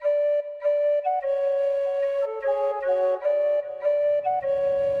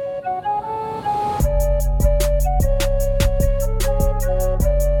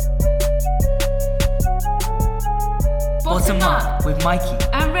Bottom Up with Mikey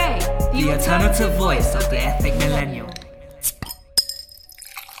and Ray, the alternative voice of the ethnic millennial.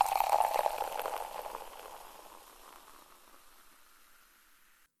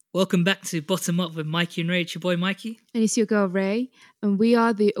 Welcome back to Bottom Up with Mikey and Ray. It's your boy Mikey. And it's your girl Ray. And we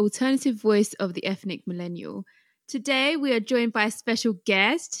are the alternative voice of the ethnic millennial. Today we are joined by a special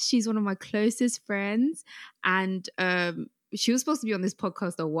guest. She's one of my closest friends. And she was supposed to be on this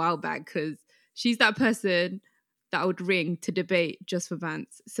podcast a while back because she's that person that I would ring to debate just for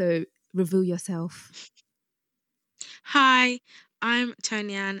Vance. So reveal yourself. Hi, I'm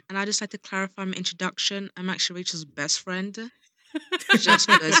Tony Ann, and I'd just like to clarify my introduction. I'm actually Rachel's best friend.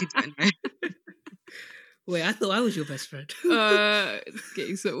 Just for those who don't know. Wait, I thought I was your best friend. It's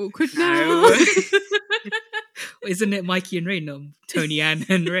getting so awkward now. Isn't it Mikey and Ray? No, Tony Ann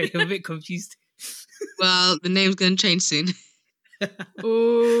and Ray. I'm a bit confused. Well, the name's going to change soon.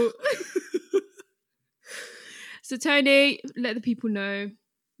 Oh. So Tony, let the people know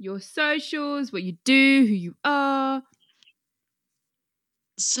your socials, what you do, who you are.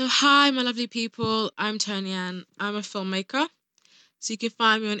 So hi, my lovely people. I'm Tony Ann. I'm a filmmaker. So you can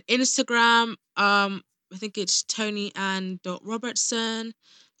find me on Instagram. I think it's tonyann.robertson.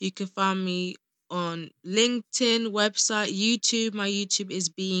 You can find me on LinkedIn, website, YouTube. My YouTube is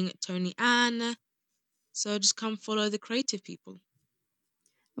being Tony Ann. So just come follow the creative people.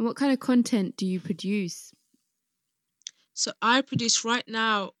 And what kind of content do you produce? So I produce right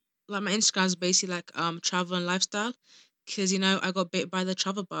now, like my Instagram is basically like travel and lifestyle, because I got bit by the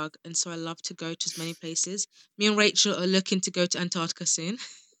travel bug, and so I love to go to as many places. Me and Rachel are looking to go to Antarctica soon.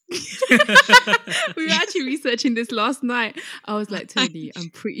 We were actually researching this last night. I was like, Tony,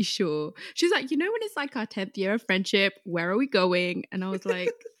 I'm pretty sure. She's like, when it's like our 10th year of friendship, where are we going? And I was like,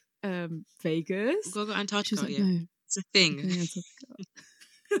 Vegas. Go Antarctica, like, yeah. No. It's a thing.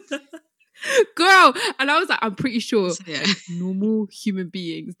 Girl, and I was like, I'm pretty sure Yeah. normal human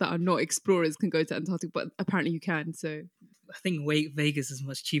beings that are not explorers can go to Antarctica, but apparently you can. So I think Vegas is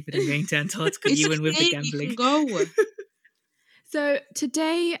much cheaper than going to Antarctica, even with the gambling. You can go. So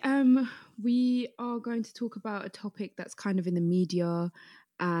today, we are going to talk about a topic that's kind of in the media,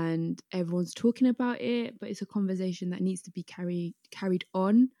 and everyone's talking about it, but it's a conversation that needs to be carried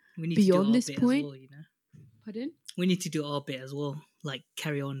on beyond this point. Well, Pardon? We need to do our bit as well, like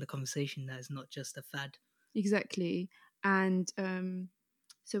carry on the conversation. That is not just a fad. Exactly. And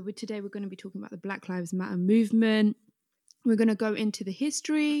today we're going to be talking about the Black Lives Matter movement. We're going to go into the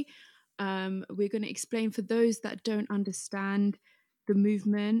history. We're going to explain for those that don't understand the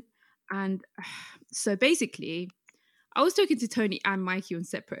movement. And so basically, I was talking to Tony and Mikey on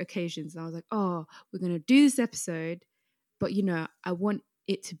separate occasions, and I was like, oh, we're going to do this episode, but I want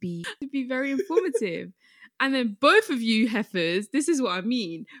it to be very informative. And then both of you heifers, this is what I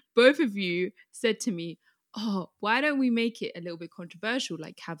mean, both of you said to me, oh, why don't we make it a little bit controversial,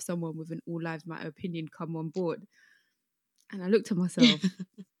 like have someone with an All Lives Matter opinion come on board? And I looked at myself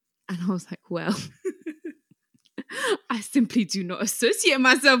and I was like, well, I simply do not associate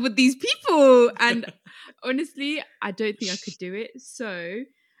myself with these people. And honestly, I don't think I could do it. So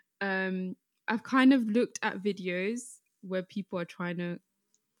I've kind of looked at videos where people are trying to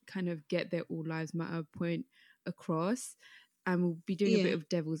kind of get their All Lives Matter point across, and we'll be doing a bit of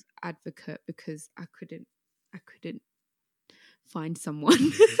devil's advocate because I couldn't find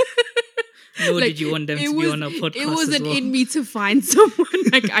someone. Nor did you want them to be on a podcast. It wasn't as well. in me to find someone.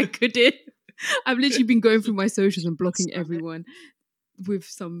 Like I couldn't. I've literally been going through my socials and blocking everyone with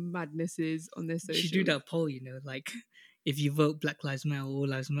some madnesses on their socials. You should do that poll, like if you vote Black Lives Matter or All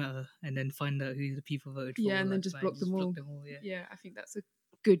Lives Matter, and then find out who the people voted for. Yeah, and then just block them all. Yeah, I think that's a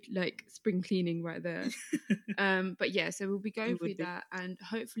good spring cleaning right there. But yeah, so we'll be going through that, and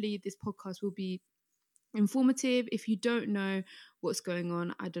hopefully this podcast will be informative. If you don't know what's going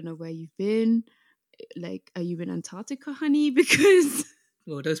on, I don't know where you've been. Like, are you in Antarctica, honey? Because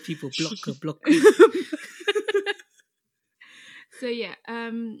those people block. So yeah,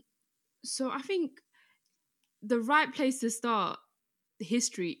 so I think the right place to start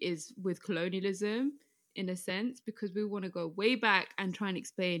history is with colonialism, in a sense, because we want to go way back and try and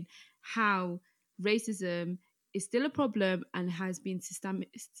explain how racism is still a problem and has been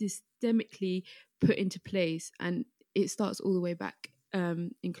systemically put into place, and it starts all the way back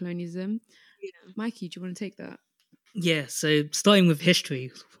in colonialism. Yeah. Mikey, do you want to take that? Yeah, so starting with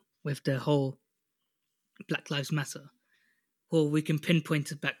history, with the whole Black Lives Matter, well, we can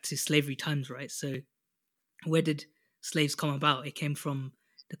pinpoint it back to slavery times, right? So where did slaves come about? It came from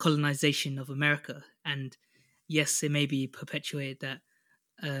the colonization of America, and yes, it may be perpetuated that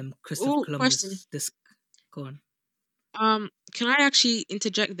Christopher Columbus. Question. Go on. Can I actually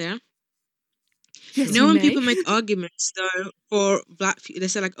interject there? Yes, You Sure. know, you when may. people make arguments though for black people, they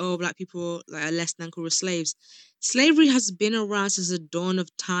say like, "Oh, black people like are less than equal with slaves." Slavery has been around since the dawn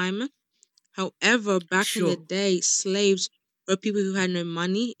of time. However, back in the Sure. day, slaves were people who had no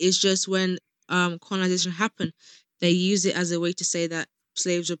money. It's just when colonization happened, they used it as a way to say that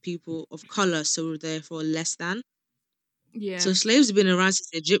slaves were people of color, so were therefore less than. So Yeah. slaves have been around since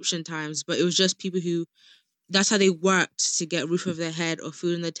the Egyptian times, but it was just people who that's how they worked to get a roof over their head or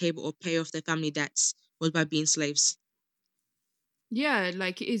food on the table or pay off their family debts was by being slaves. Yeah,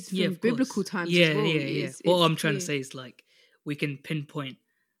 like it is Yeah, from of biblical course. times as Yeah, well. yeah, yeah. What It's I'm trying to clear. say is like we can pinpoint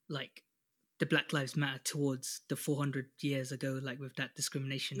like the Black Lives Matter towards the 400 years ago, like with that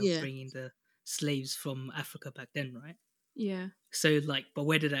discrimination of Yeah. bringing the slaves from Africa back then, right? Yeah. So like, but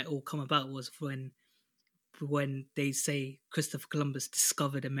where did that all come about was when they say Christopher Columbus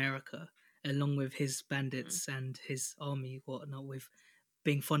discovered America along with his Mm. bandits and his army, whatnot, with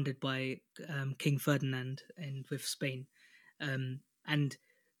being funded by King Ferdinand and with Spain. And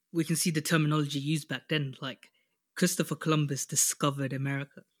we can see the terminology used back then, like Christopher Columbus discovered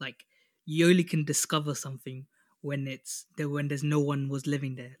America. Like you only can discover something when it's there when there's no one was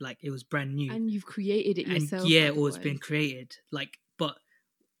living there, like it was brand new. And you've created it And yourself yeah, or it's been otherwise. created. Like, but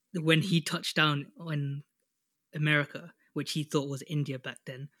when he touched down on America, which he thought was India back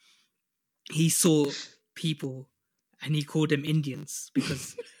then, he saw people and he called them Indians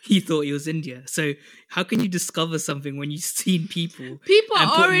because he thought it was India. So how can you discover something when you've seen people People and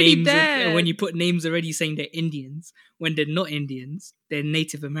are put already names there. when you put names already saying they're Indians when they're not Indians, they're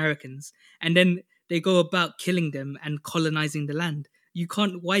Native Americans, and then they go about killing them and colonizing the land. You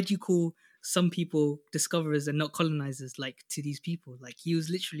can't. Why do you call some people discoverers and not colonizers? Like to these people, like he was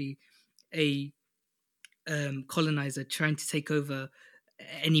literally a colonizer trying to take over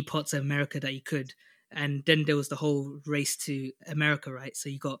any parts of America that he could. And then there was the whole race to America, right? So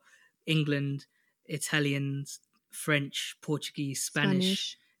you got England, Italians, French, Portuguese,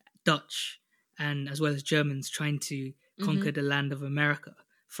 Spanish, Spanish. Dutch, and as well as Germans trying to Mm-hmm. conquer the land of America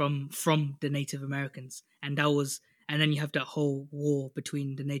from the Native Americans. And then you have that whole war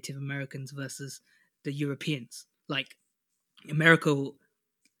between the Native Americans versus the Europeans. Like America,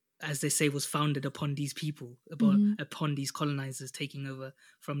 as they say, was founded upon these people, Mhm. upon these colonizers taking over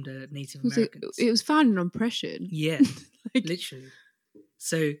from the Native So Americans. it was founded on oppression. Yeah, Like, literally.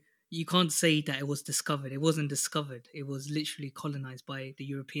 So you can't say that it was discovered. It wasn't discovered. It was literally colonized by the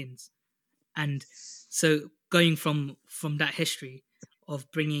Europeans. And so going from that history of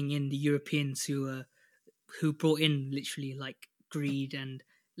bringing in the Europeans who brought in literally like greed and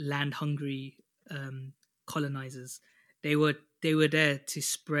land hungry colonizers, they were there to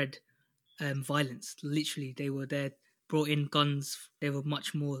spread violence. Literally, they were there, brought in guns. They were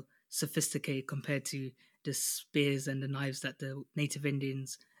much more sophisticated compared to the spears and the knives that the Native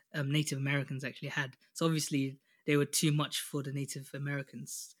Americans actually had. So obviously, they were too much for the Native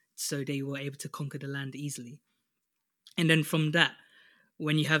Americans. So they were able to conquer the land easily. And then from that,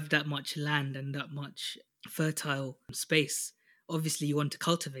 when you have that much land and that much fertile space, obviously you want to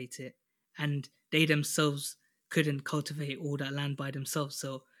cultivate it. And they themselves couldn't cultivate all that land by themselves.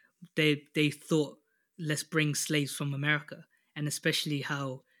 So they thought, let's bring slaves from America. And especially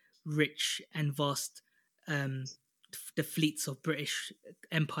how rich and vast the fleets of British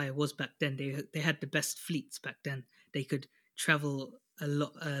Empire was back then. They had the best fleets back then. They could travel a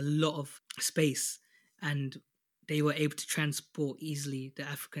lot of space, and they were able to transport easily the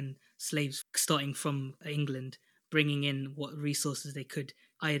African slaves starting from England, bringing in what resources they could,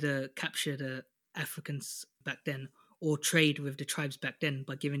 either capture the Africans back then or trade with the tribes back then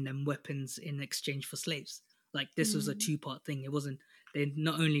by giving them weapons in exchange for slaves. Like this was a two-part thing. It wasn't, they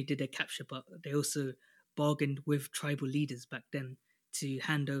not only did they capture, but they also bargained with tribal leaders back then to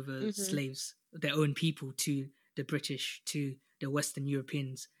hand over slaves, their own people, to the British, to the Western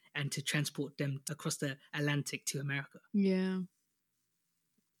Europeans, and to transport them across the Atlantic to America. yeah.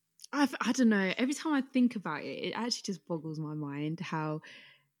 I don't know. Every time I think about it, it actually just boggles my mind how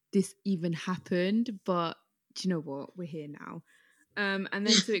this even happened. But do you know what? We're here now. And then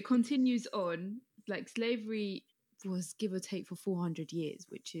so it continues on. Like slavery was give or take for 400 years,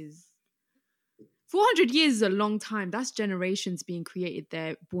 which is 400 years is a long time. That's generations being created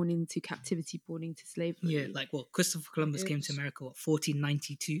there, born into captivity, born into slavery. Yeah, like what Christopher Columbus came to America,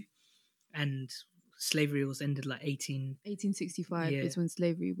 1492, and slavery was ended like 1865 Yeah. is when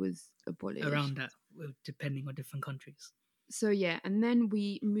slavery was abolished. around that, depending on different countries. So yeah, and then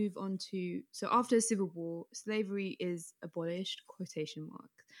we move on to, so after the Civil War, slavery is abolished, quotation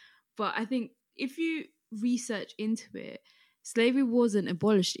marks. But I think if you research into it, slavery wasn't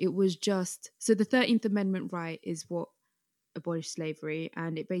abolished. It was just, so the 13th Amendment right is what abolished slavery,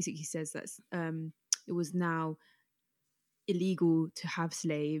 and it basically says that it was now illegal to have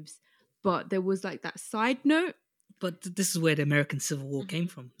slaves. But there was like that side note. But this is where the American Civil War came Mhm.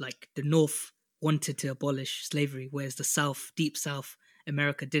 from. Like the North wanted to abolish slavery, whereas the South, deep South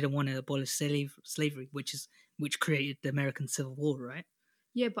America, didn't want to abolish slavery, which created the American Civil War, right?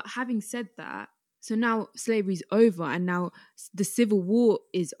 Yeah, but having said that, so now slavery's over and now the Civil War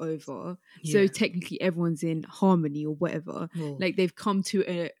is over. So Yeah. technically everyone's in harmony or whatever. Well, Like they've come to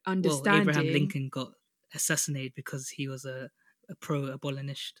an understanding. Abraham Lincoln got assassinated because he was a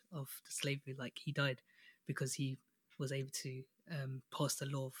pro-abolitionist of the slavery. Like he died because he was able to pass the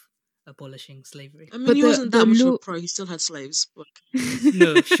law of abolishing slavery. I mean, But he the- wasn't the that much of a law- pro. He still had slaves, but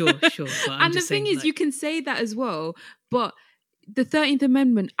No, sure, but I'm and the just thing saying, is, like, you can say that as well, but the 13th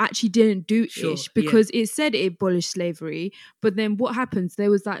Amendment actually didn't do Sure, ish yeah. because it said it abolished slavery. But then what happens?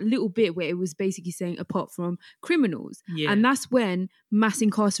 There was that little bit where it was basically saying apart from criminals. yeah, And that's when mass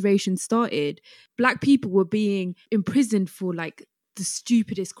incarceration started. Black people were being imprisoned for like the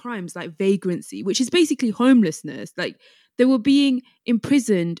stupidest crimes like vagrancy, which is basically homelessness. Like they were being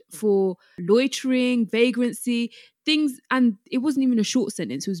imprisoned for loitering, vagrancy, things, and it wasn't even a short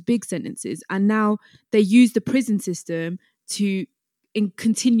sentence, it was big sentences. And now they use the prison system to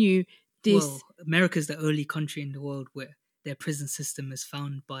continue this. Well, America's the only country in the world where their prison system is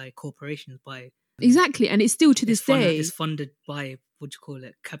found by corporations, by Exactly, and it's still to this day. It's funded by, what do you call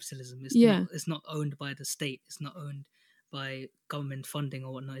it, capitalism. Yeah. It's not owned by the state. It's not owned by government funding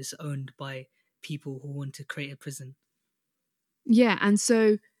or whatnot. It's owned by people who want to create a prison. Yeah, and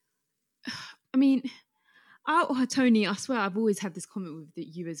so, I mean, Tony, I swear I've always had this comment with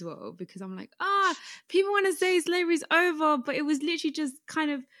you as well, because I'm like, people want to say slavery's over, but it was literally just kind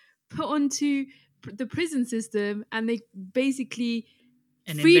of put onto the prison system, and they basically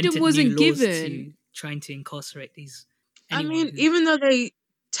And freedom invented wasn't new laws given. to trying to incarcerate these. I anyone mean, who- even though they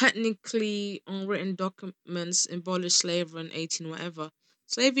technically unwritten documents abolished slavery in 18 whatever,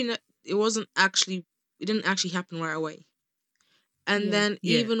 slavery it didn't actually happen right away. And Yeah. then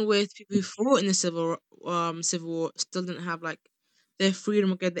Yeah. even with people who fought in the Civil War, still didn't have like their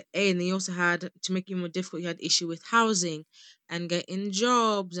freedom or get the aid, and they also had, to make it more difficult, you had issue with housing and getting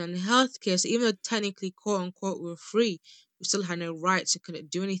jobs and healthcare. So even though technically, quote unquote, we were free, we still had no rights. We couldn't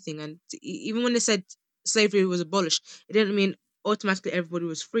do anything. And even when they said slavery was abolished, it didn't mean automatically everybody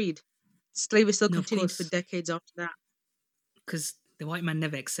was freed. Slavery still No, of continued for course. decades after that. Because the white man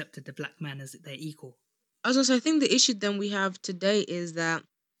never accepted the black man as their equal. Also, I think the issue then we have today is that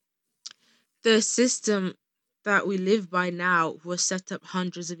the system that we live by now was set up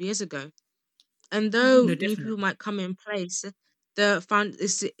hundreds of years ago. And though No, new definitely. people might come in place, the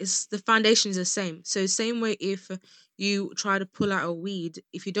foundation is the same. So same way, if you try to pull out a weed,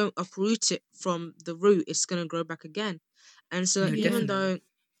 if you don't uproot it from the root, it's gonna grow back again. And so No, even definitely. though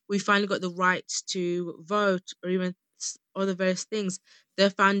we finally got the rights to vote or even other various things, the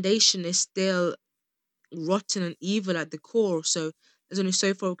foundation is still rotten and evil at the core. So there's only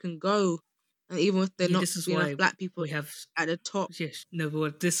so far we can go, and even if they're Yeah, not this is being why enough black people we have. at the top. Yes, no,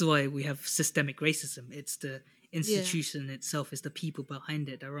 but this is why we have systemic racism. It's the institution itself. It's the people behind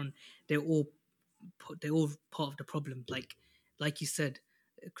it. They're all part of the problem. Like you said,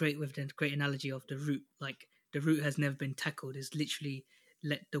 great with the great analogy of the root. Like the root has never been tackled. It's literally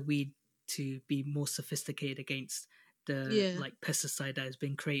let the weed to be more sophisticated against the like pesticide that has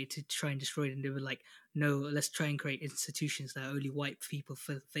been created to try and destroy it. And they were like, no, let's try and create institutions that are only white people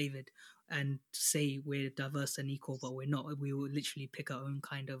favored and say we're diverse and equal, but we're not. We will literally pick our own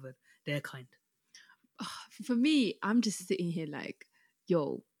kind over their kind. For me, I'm just sitting here like,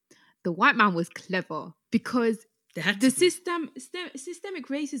 yo, the white man was clever because They had the to be. systemic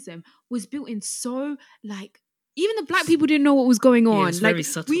racism was built in so like, even the black people didn't know what was going on. Yeah, it was like very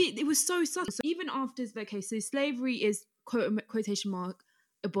subtle. it was so subtle. So even after, okay, so slavery is quotation mark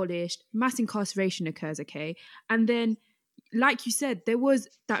abolished, mass incarceration occurs, okay, and then like you said, there was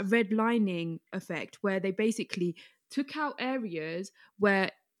that redlining effect where they basically took out areas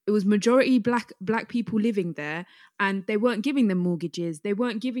where it was majority black people living there, and they weren't giving them mortgages, they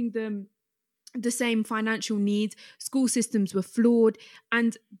weren't giving them the same financial needs, school systems were flawed,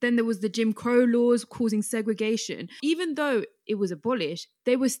 and then there was the Jim Crow laws causing segregation. Even though it was abolished,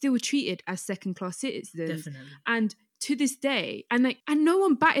 they were still treated as second-class citizens. Definitely. And to this day, and no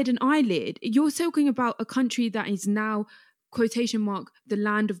one batted an eyelid. You're talking about a country that is now, quotation mark, the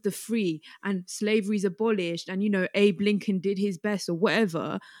land of the free, and slavery's abolished, and, you know, Abe Lincoln did his best or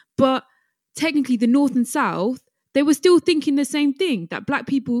whatever. But technically the North and South, they were still thinking the same thing, that black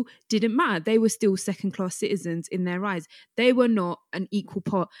people didn't matter. They were still second-class citizens in their eyes. They were not an equal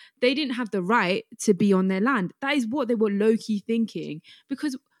part. They didn't have the right to be on their land. That is what they were low-key thinking.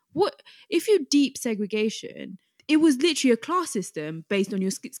 Because what if you deep segregation, it was literally a class system based on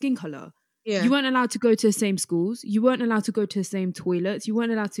your skin color. Yeah. You weren't allowed to go to the same schools. You weren't allowed to go to the same toilets. You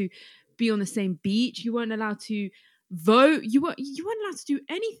weren't allowed to be on the same beach. You weren't allowed to vote. You weren't allowed to do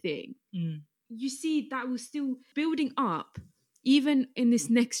anything. You see, that was still building up, even in this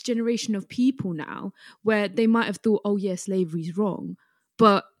next generation of people now, where they might have thought, oh yeah, slavery's wrong,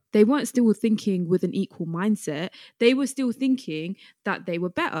 but they weren't still thinking with an equal mindset. They were still thinking that they were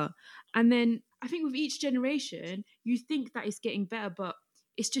better. And then I think with each generation, you think that it's getting better, but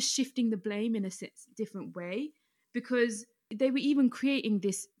it's just shifting the blame in a different way, because they were even creating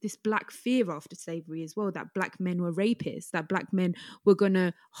this black fear after slavery as well, that black men were rapists, that black men were going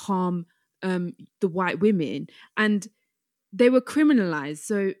to harm the white women, and they were criminalized.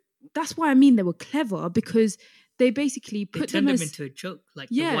 So that's why I mean they were clever, because they basically They put turned them them as into a joke, like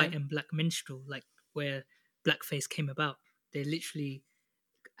Yeah. the white and black minstrel, like where blackface came about. They literally,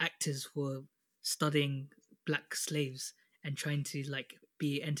 actors were studying black slaves and trying to like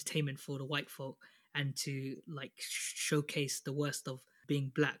be entertainment for the white folk, and to like showcase the worst of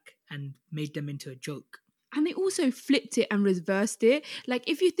being black, and made them into a joke. And they also flipped it and reversed it. Like,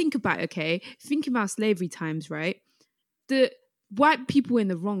 if you think about it, okay, thinking about slavery times, right? The white people were in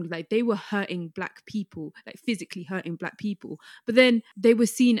the wrong. Like, they were hurting black people, like physically hurting black people. But then they were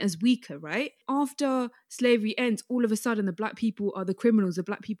seen as weaker, right? After slavery ends, all of a sudden the black people are the criminals. The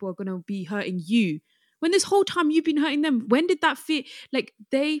black people are going to be hurting you. When this whole time you've been hurting them, when did that fit? Like,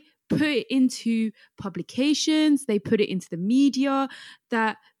 they put it into publications, they put it into the media,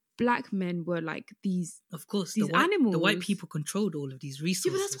 that black men were like these Of course, These the white animals. people controlled all of these Yeah,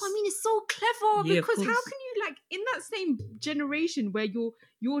 resources. but that's what I mean. It's so clever, Yeah, of because how course. can you, like, in that same generation where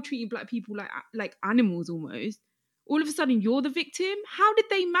you're treating black people like animals almost, all of a sudden you're the victim? How did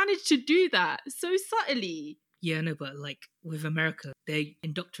they manage to do that so subtly? Yeah, no, but like with America, they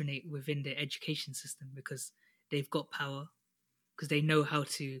indoctrinate within their education system because they've got power, because they know how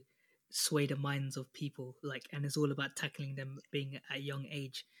to sway the minds of people. Like, and it's all about tackling them being at a young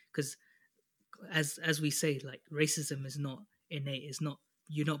age. Because as we say, like, racism is not innate. It's not,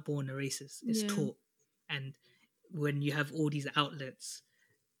 you're not born a racist. It's Yeah. taught. And when you have all these outlets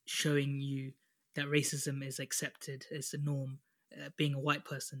showing you that racism is accepted, it's the norm, being a white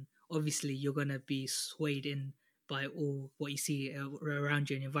person, obviously you're going to be swayed in by all what you see around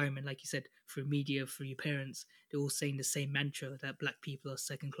you in your environment. Like you said, through media, through your parents, they're all saying the same mantra that black people are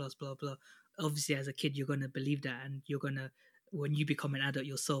second class, blah blah. Obviously as a kid you're going to believe that, and you're going to, when you become an adult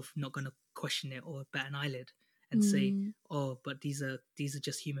yourself, not going to question it or bat an eyelid and say, oh, but these are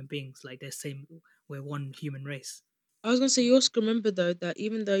just human beings, like they're same, we're one human race. I was gonna say, you also remember though that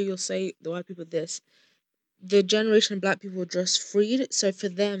even though you'll say the white people this, the generation of black people were just freed. So for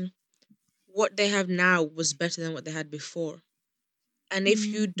them, what they have now was better than what they had before. And if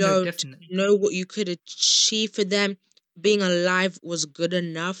you No, don't definitely. know what you could achieve, for them, being alive was good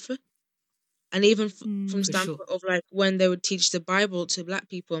enough. And even from For standpoint sure. of like when they would teach the Bible to black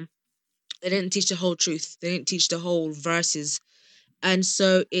people, they didn't teach the whole truth. They didn't teach the whole verses. And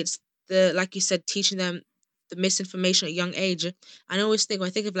so it's the, like you said, teaching them the misinformation at a young age. And I always think, when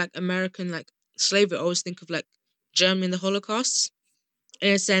I think of like American like slavery, I always think of like Germany and the Holocaust.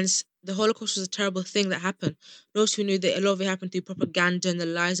 In a sense, the Holocaust was a terrible thing that happened. Those who knew that a lot of it happened through propaganda and the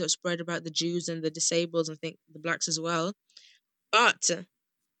lies that were spread about the Jews and the disabled, and I think the blacks as well. But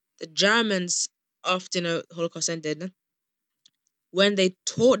the Germans, after the Holocaust ended, when they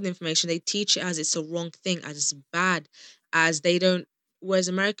taught the information, they teach it as it's a wrong thing, as it's bad, as they don't. Whereas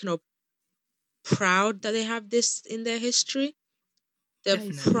American are proud that they have this in their history. They're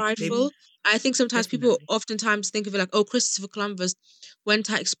Definitely. prideful. I think sometimes people Definitely. oftentimes think of it like, oh, Christopher Columbus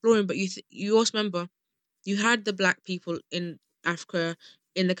went out exploring, but you also remember you had the black people in Africa,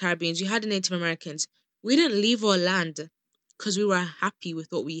 in the Caribbean, you had the Native Americans. We didn't leave our land because we were happy with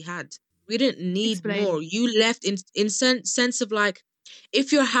what we had. We didn't need Explain. more. You left in sense of like,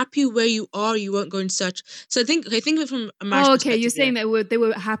 if you're happy where you are, you won't go and search. So think of it from a marriage Oh, okay. perspective. You're saying that they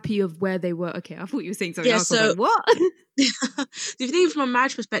were happy of where they were. Okay, I thought you were saying something Yeah, else. I was so- like, what? If you think from a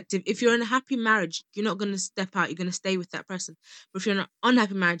marriage perspective, if you're in a happy marriage, you're not going to step out. You're going to stay with that person. But if you're in an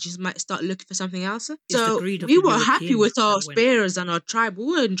unhappy marriage, you might start looking for something else. the So greed of we the were happy Europeans with our that went- spears and our tribe. We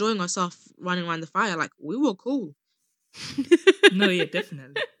were enjoying ourselves running around the fire. Like, we were cool. No, yeah,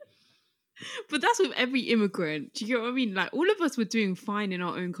 definitely. But that's with every immigrant. Do you get what I mean? Like, all of us were doing fine in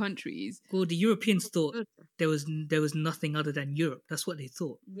our own countries. Well, the Europeans thought there was nothing other than Europe. That's what they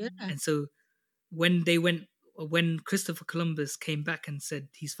thought. Yeah. And so when they went when Christopher Columbus came back and said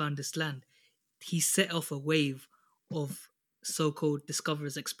he's found this land, he set off a wave of so-called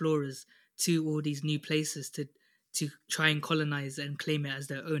discoverers, explorers to all these new places to try and colonize and claim it as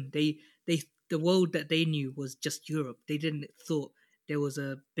their own. The world that they knew was just Europe. They didn't thought there was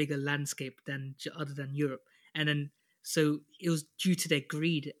a bigger landscape than other than Europe. And then so it was due to their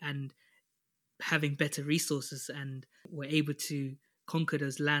greed and having better resources, and were able to conquer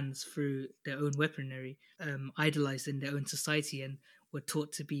those lands through their own weaponry, idolized in their own society, and were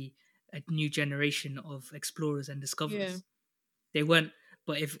taught to be a new generation of explorers and discoverers. Yeah. They weren't,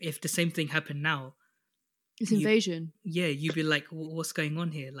 but if the same thing happened now, It's you- invasion. yeah, you'd be like, what's going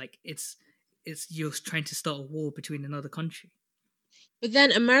on here? Like it's you're trying to start a war between another country. But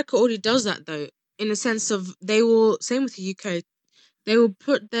then America already does that though, in the sense of they will, same with the UK, they will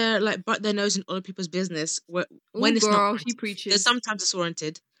put their butt their nose in other people's business when it's not Girl, warranted. she preaches. There's sometimes it's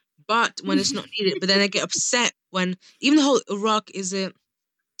warranted, but when it's not needed. But then they get upset when even the whole Iraq is a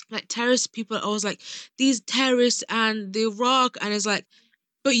like terrorist people are always like these terrorists and the Iraq, and it's like,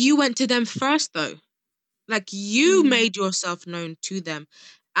 but you went to them first though. Like you made yourself known to them,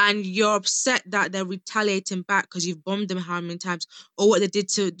 and you're upset that they're retaliating back because you've bombed them how many times, or what they did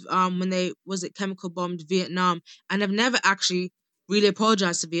to when they chemical bombed Vietnam, and have never actually really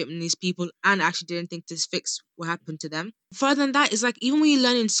apologized to Vietnamese people and actually did anything to fix what happened to them. Further than that, is like even when you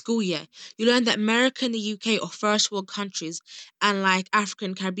learn in school, you learn that America and the UK are first world countries, and like Africa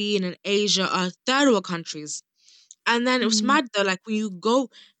and Caribbean and Asia are third world countries. And then it was mad though, like when you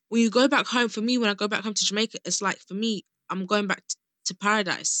go back home, for me, when I go back home to Jamaica, it's like, for me, I'm going back to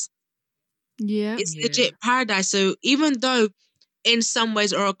paradise. Yeah. It's Yeah. legit paradise. So even though in some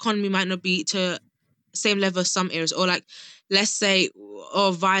ways our economy might not be to same level as some areas, or like, let's say,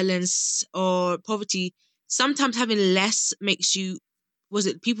 or violence or poverty, sometimes having less makes you,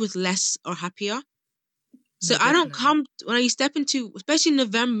 people with less are happier. So No, I don't definitely. when you step into, especially in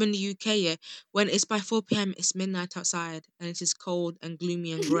November in the UK, when it's by 4 p.m, it's midnight outside and it is cold and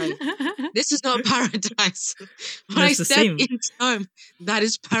gloomy and grey. This is not paradise. When No, I it's the step same. into home, that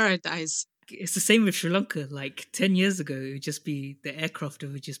is paradise. It's the same with Sri Lanka. Like 10 years ago, it would just be the aircraft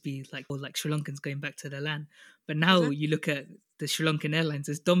would just be like, or like Sri Lankans going back to their land. But now Exactly. you look at the Sri Lankan Airlines,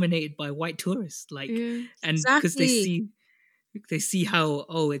 it's dominated by white tourists. Like, Yeah. and because Exactly. they see how,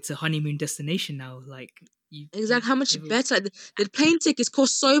 it's a honeymoon destination now. Like, Exactly. How much it- better? Like the plane tickets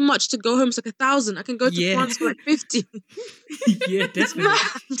cost so much to go home. It's like 1,000. I can go to Yeah. France for like 50. yeah, It's definitely.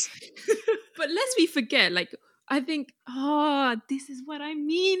 mad. But lest we forget, like, I think, this is what I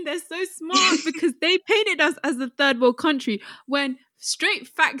mean. They're so smart because they painted us as a third world country when straight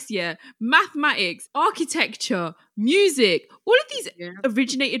facts, mathematics, architecture, music, all of these Yeah.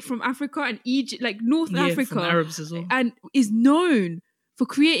 originated from Africa and Egypt, like North Yeah, Africa, from Arabs as well. and is known for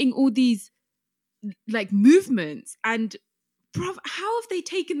creating all these like movements. And bruv, how have they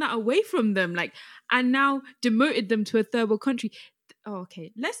taken that away from them? Like, and now demoted them to a third world country.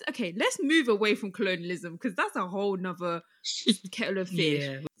 Let's move away from colonialism because that's a whole nother kettle of fish.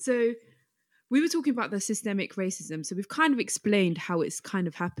 Yeah. So we were talking about the systemic racism. So we've kind of explained how it's kind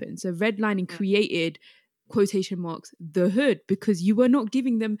of happened. So redlining created, quotation marks, the hood because you were not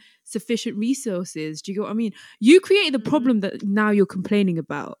giving them sufficient resources. Do you get what I mean? You created the problem that now you're complaining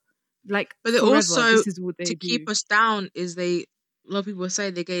about. Like, But they forever, also, this is what they to do. keep us down, is a lot of people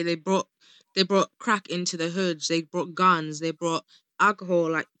say they brought crack into the hoods. They brought guns. They brought alcohol.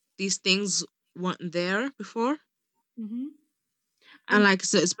 Like, these things weren't there before. Mm-hmm. And like,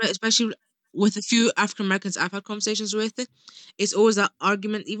 so especially with a few African Americans I've had conversations with, it's always that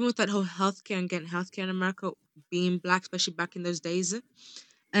argument, even with that whole healthcare and getting healthcare in America, being black, especially back in those days.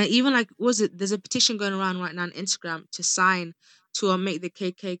 Even like, there's a petition going around right now on Instagram to sign to make the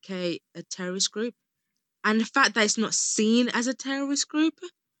KKK a terrorist group. And the fact that it's not seen as a terrorist group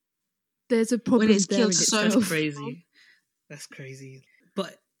There's a problem when it's there killed in so itself. That's crazy. That's crazy.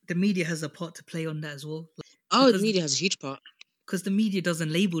 But the media has a part to play on that as well. the Because- media has a huge part. Because the media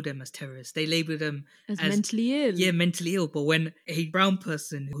doesn't label them as terrorists. They label them As mentally ill. Yeah, mentally ill. But when a brown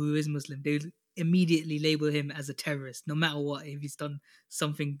person who is Muslim, they immediately label him as a terrorist, no matter what. If he's done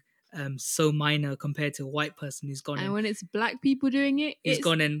something so minor compared to a white person who's gone And in, when it's black people doing it, who's it's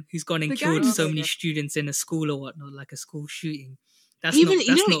gone and the killed gangs. so Oh, many yeah. students in a school or whatnot, like a school shooting. That's Even not.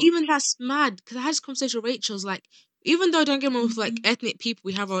 That's not. even that's mad, because I had this conversation with Rachel's like, even though, don't get me wrong, with like ethnic people,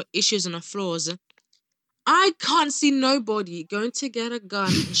 we have our issues and our flaws. I can't see nobody going to get a gun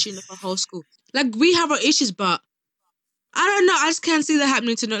and shooting up a whole school. Like, we have our issues, but I don't know. I just can't see that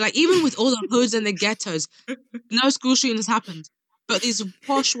happening to no. Like, even with all the hoods and the ghettos, no school shootings happened. But these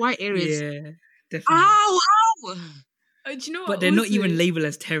posh white areas, Yeah, definitely. how? Do you know what? But they're not even Also- labeled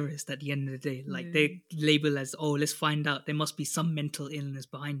as terrorists at the end of the day. Like No. they label as, oh, let's find out. There must be some mental illness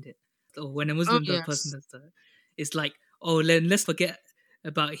behind it. Or when a Oh Muslim person yes. does that, it's like, oh, let's forget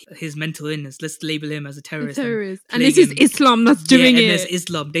about his mental illness. Let's label him as a A terrorist and terrorist. And plague this is him. Islam that's Yeah, doing and there's it.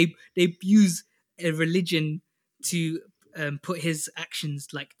 Islam. They use a religion to put his actions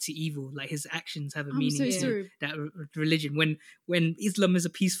like to evil. Like his actions have a I'm meaning so to sorry. that religion. When Islam is a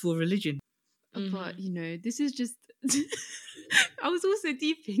peaceful religion. But Mhm. this is just I was also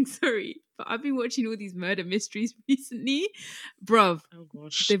deeping, sorry, but I've been watching all these murder mysteries recently. Bruv, Oh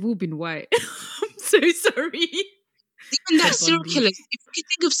gosh. they've all been white. I'm so sorry. Even that Ted serial Bundy. killers. If you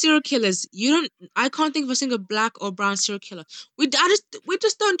think of serial killers, I can't think of a single black or brown serial killer. We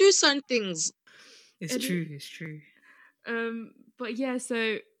just don't do certain things. It's And it- true. It's true. But yeah,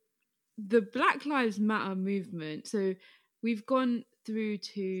 so the Black Lives Matter movement. So we've gone through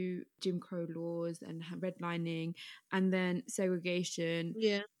to Jim Crow laws and redlining, and then segregation,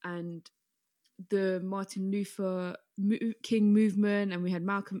 Yeah. and the Martin Luther King movement, and we had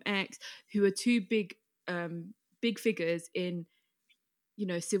Malcolm X, who are two big figures in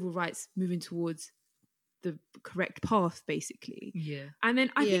civil rights moving towards the correct path, basically. Yeah. And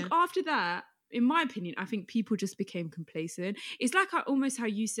then I think Yeah. after that, in my opinion, I think people just became complacent. It's like almost how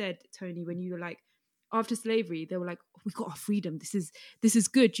you said, Tony, when you were like, after slavery, they were like, oh, we got our freedom. This is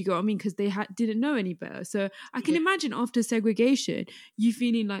good. You get what I mean? Because they didn't know any better. So I can Yeah. imagine after segregation, you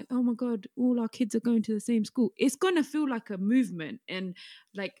feeling like, oh my God, all our kids are going to the same school. It's gonna feel like a movement, and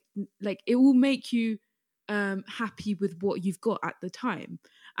like it will make you happy with what you've got at the time.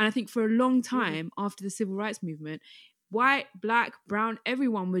 And I think for a long time after the civil rights movement, white, black, brown,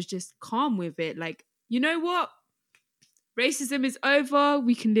 everyone was just calm with it. Like, you know what? Racism is over.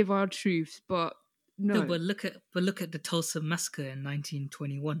 We can live our truths. But no. But look at the Tulsa massacre in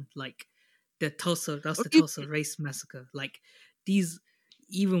 1921. Like that's the Okay. Tulsa race massacre. Like these,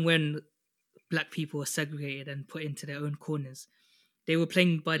 even when black people were segregated and put into their own corners, they were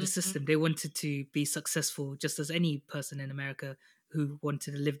playing by the Mhm. system. They wanted to be successful, just as any person in America who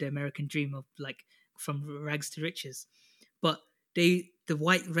wanted to live the American dream of like from rags to riches. But the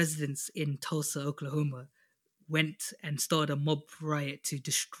white residents in Tulsa, Oklahoma, went and started a mob riot to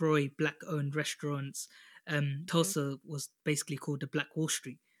destroy black-owned restaurants. Tulsa was basically called the Black Wall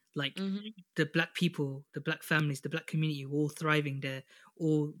Street. Like Mhm. the black people, the black families, the black community were all thriving there,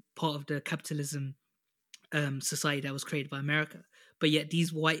 all part of the capitalism society that was created by America. But yet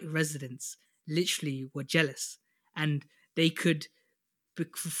these white residents literally were jealous, and they could,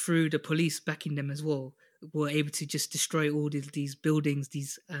 through the police backing them as well, were able to just destroy all these buildings,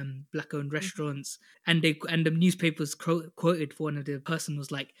 these black-owned restaurants, and the newspapers quoted one of the person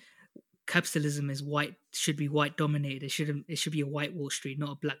was like, capitalism is white, should be white dominated. It should be a white Wall Street,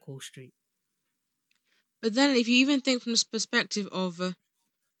 not a black Wall Street. But then, if you even think from this perspective of,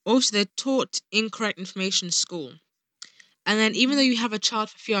 also they're taught incorrect information in school, and then even though you have a child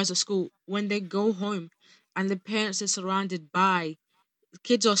for 3 hours of school, when they go home, and the parents are surrounded by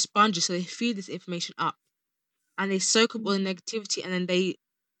kids are sponges, so they feed this information up, and they soak up all the negativity, and then they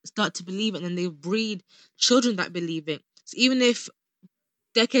start to believe it, and then they breed children that believe it. So even if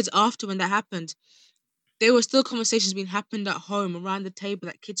decades after when that happened, there were still conversations being happened at home around the table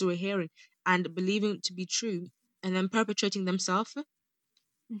that kids were hearing and believing it to be true, and then perpetrating themselves.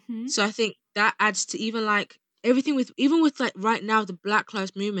 Mm-hmm. So I think that adds to even like everything with even with like right now the Black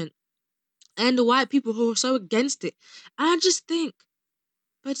Lives Movement and the white people who are so against it. And I just think,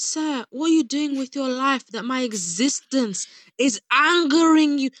 but sir, what are you doing with your life that my existence is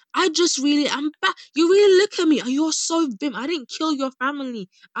angering you? I'm back. You really look at me and you're so vim. I didn't kill your family.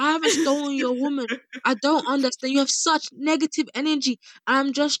 I haven't stolen your woman. I don't understand. You have such negative energy.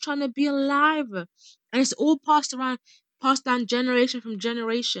 I'm just trying to be alive. And it's all passed down generation from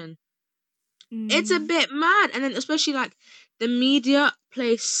generation. It's a bit mad. And then especially like the media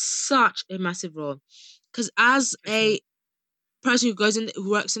plays such a massive role. Because as For sure. a person who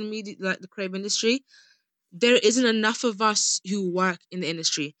works in the media, like the creative industry, there isn't enough of us who work in the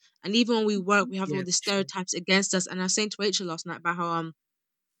industry. And even when we work, we have all Yeah, the for sure. stereotypes against us. And I was saying to Rachel last night about how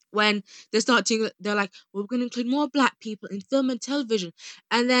when they're like, well, we're going to include more black people in film and television,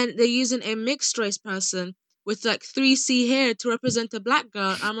 and then they're using a mixed race person with like 3C hair to represent a black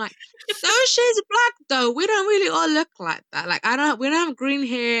girl. I'm like, no, she's black though. We don't really all look like that. Like we don't have green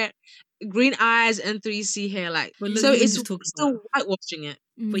hair, green eyes, and 3C hair. Like, But look, so even it's just talk still about whitewashing it.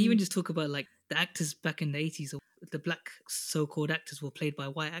 But even just talk about like the actors back in the 80s, or the black so-called actors were played by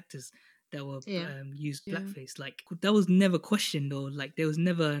white actors that were Yeah. used Yeah. blackface. Like that was never questioned, or like there was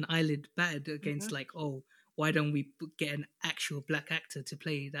never an eyelid batted against like, oh, why don't we get an actual black actor to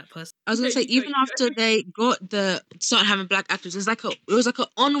play that person? I was gonna No, say you go. even after they started having black actors, it was like an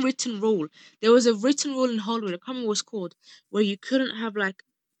unwritten rule. There was a written rule in Hollywood. I can't remember what it's called, where you couldn't have like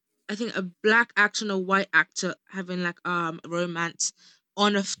I think a black actor and a white actor having like romance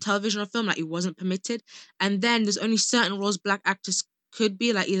on a television or film, like it wasn't permitted. And then there's only certain roles black actors could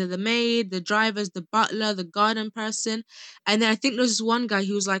be, like either the maid, the drivers, the butler, the garden person. And then I think there was this one guy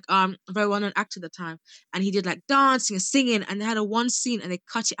who was like a very well known actor at the time, and he did like dancing and singing, and they had a one scene and they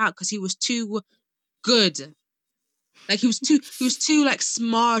cut it out because he was too good. Like he was too like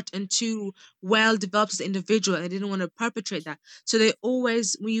smart and too well developed as an individual, and they didn't want to perpetrate that. So they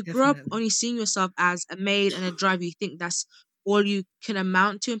always, when you grow up Definitely. only seeing yourself as a maid and a driver, you think that's all you can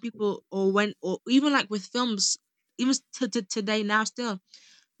amount to. And people, or even like with films, even today now still,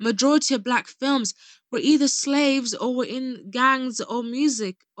 majority of black films were either slaves or were in gangs or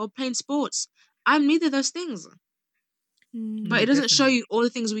music or playing sports. I'm neither of those things, but No, it doesn't show definitely. you all the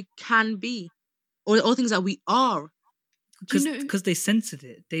things we can be or all the things that we are. Do you Because know? they censored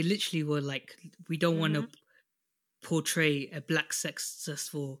it. They literally were like, we don't want Hmm. to portray a black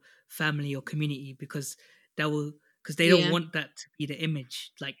successful family or community because that will because they don't Yeah. want that to be the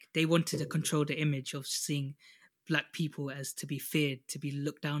image. Like they wanted to control the image of seeing black people as to be feared, to be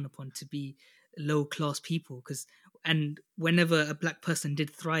looked down upon, to be low class people. Because and whenever a black person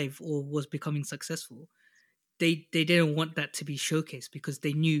did thrive or was becoming successful, they didn't want that to be showcased because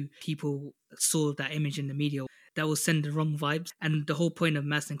they knew people saw that image in the media that will send the wrong vibes. And the whole point of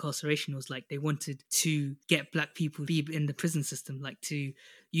mass incarceration was like they wanted to get black people to be in the prison system, like to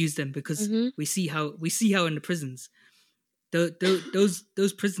use them because Hmm. we see how in the prisons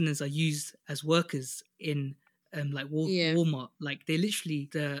those prisoners are used as workers in like Yeah. Walmart. Like they literally,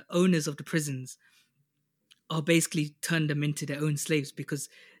 the owners of the prisons are basically turned them into their own slaves because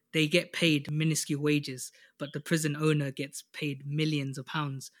they get paid minuscule wages, but the prison owner gets paid millions of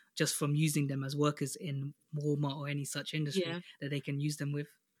pounds just from using them as workers in Walmart or any such industry Yeah. that they can use them with.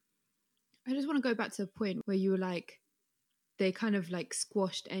 I just want to go back to a point where you were like, they kind of like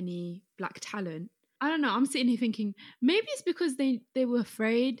squashed any black talent. I don't know. I'm sitting here thinking maybe it's because they were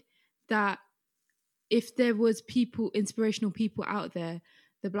afraid that if there was people, inspirational people out there,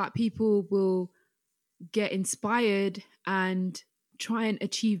 the black people will get inspired and try and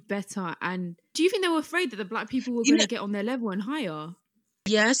achieve better. And do you think they were afraid that the black people were You going know, to get on their level and higher?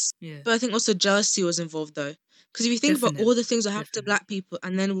 yes, Yeah, but I think also jealousy was involved though. Because if you think about all definitely, the things that happened to definitely, black people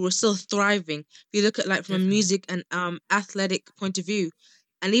and then we were still thriving, if you look at like from a definitely. music and athletic point of view,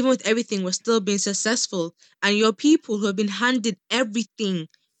 and even with everything, we're still being successful. And your people who have been handed everything,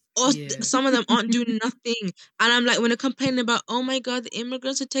 or Yeah, some of them aren't doing nothing. And I'm like, when they're complaining about, oh my God, the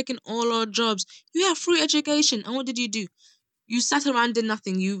immigrants are taking all our jobs. You have free education. And what did you do? You sat around did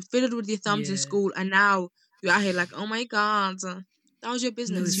nothing. You fiddled with your thumbs in yeah. school, and now you're out here like, oh my God, that was your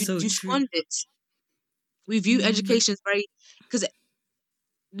No, business. it's You so you true. squandered it. We view Mm, education as very because it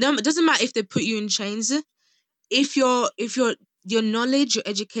doesn't matter if they put you in chains. If your knowledge, your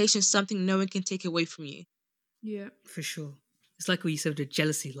education is something no one can take away from you. yeah. For sure. It's like what you said with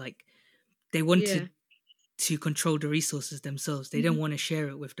jealousy. Like they Yeah. wanted to control the resources themselves. They Mhm. don't want to share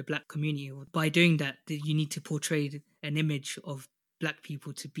it with the black community. By doing that, you need to portray an image of black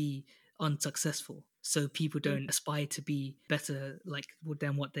people to be unsuccessful, so people Mm. don't aspire to be better like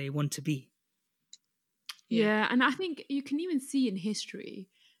than what they want to be. Yeah. Yeah, and I think you can even see in history,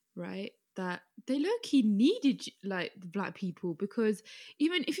 right, that they low key needed like the black people because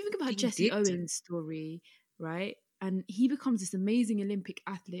even if you think about They Jesse did. Owens' story, right, and he becomes this amazing Olympic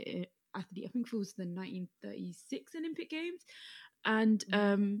athlete. I think it was the 1936 Olympic Games, and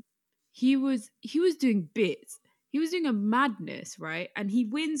Mhm. he was doing bits. He was doing a madness, right, and he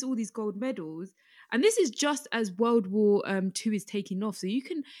wins all these gold medals. And this is just as World War II is taking off, so you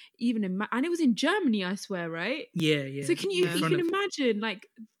can even imagine, and it was in Germany, I swear, right? Yeah, So yeah. can you In Yeah. you front can of imagine like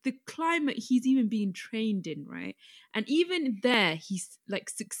the climate he's even being trained in, right? And even there he's like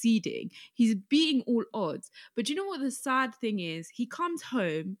succeeding. He's beating all odds. But do you know what the sad thing is? He comes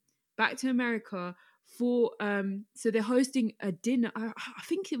home back to America for so they're hosting a dinner. I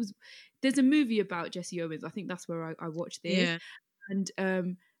think it was there's a movie about Jesse Owens. I think that's where I watched this. Yeah. And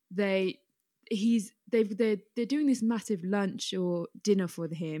they they're doing this massive lunch or dinner for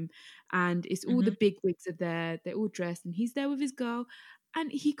him, and it's all the Hmm. big wigs are there, they're all dressed, and he's there with his girl,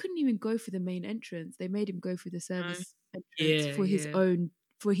 and he couldn't even go for the main entrance. They made him go through the No. service entrance yeah, for his yeah.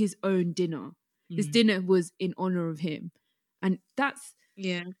 own dinner. His Mm. dinner was in honor of him. And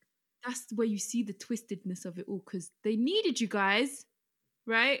Yeah. that's where you see the twistedness of it all, because they needed you guys,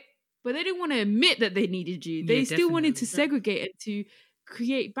 right? But they didn't want to admit that they needed you. Yeah, They still wanted to definitely. No. segregate and to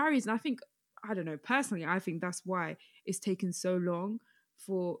create barriers. And I think, I don't know, personally, I think that's why it's taken so long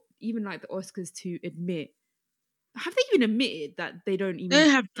for even like the Oscars to admit. Have they even admitted that they don't even They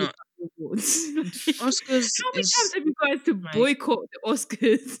have give not. out awards? Oscars How many times is have you guys to right. boycott the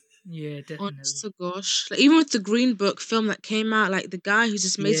Oscars? Yeah, definitely. Honest to gosh. Like even with the Green Book film that came out, like the guy who's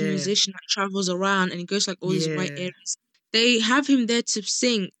this amazing Yeah. musician that travels around and he goes to like all these right Yeah. areas. They have him there to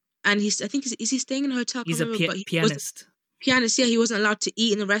sing, and I think is he staying in a hotel? I He's can't a remember, but he was pianist. pianist. Yeah, he wasn't allowed to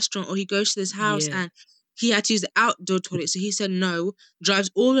eat in the restaurant, or he goes to this house Yeah. and he had to use the outdoor toilet. So he said no,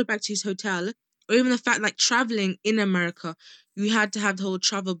 drives all the way back to his hotel. Or even the fact like traveling in America, you had to have the whole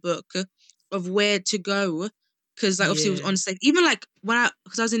travel book of where to go. Because like obviously it was Yeah. unsafe. Even like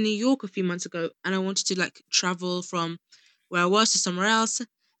because I was in New York a few months ago and I wanted to like travel from where I was to somewhere else.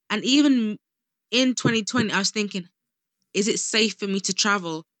 And even in 2020, I was thinking, is it safe for me to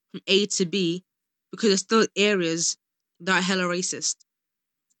travel from A to B? Because there's still areas that are hella racist.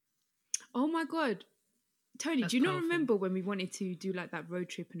 Oh my god, Tony, That's do you not powerful. remember when we wanted to do like that road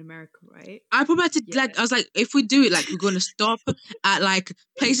trip in America, right? I probably had to Yeah. I was like, if we do it, like we're gonna stop at like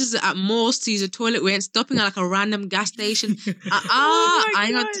places at malls to use a toilet. We ain't stopping at like a random gas station. Oh my I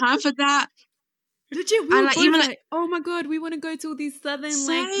ain't got God. time for that. Legit, we And were like both even like, like oh my god, we want to go to all these southern, like, you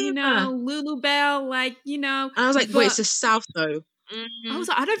same. know, Lulubelle, like, you know. And I was like, wait, but it's the South though. I was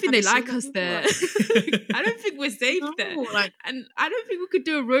like, I don't think Have they you like seen us that there. before? I don't think we're safe there. No, like And I don't think we could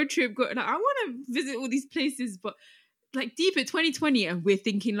do a road trip. Like, I want to visit all these places, but like deep at 2020, and we're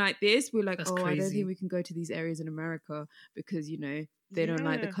thinking like this. We're like, That's I don't crazy. think we can go to these areas in America because, you know, they don't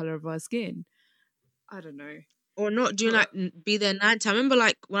like the yeah. color of our skin. I don't know. Or not doing But like be there nighttime. I remember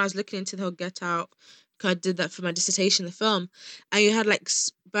like when I was looking into the whole Get Out, 'cause I did that for my dissertation, the film, and you had like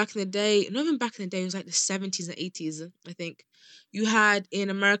back in the day, not even back in the day, it was like the 70s and 80s, I think. You had in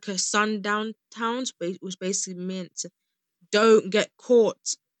America sundown towns, which basically meant don't get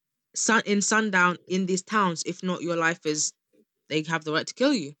caught in sundown in these towns. If not, your life is they have the right to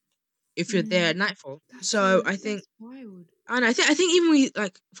kill you if you're there at nightfall. So I think, that's wild. and I think even we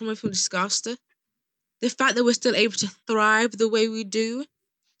like from what we discussed, the fact that we're still able to thrive the way we do,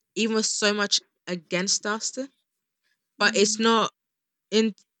 even with so much against us, but it's not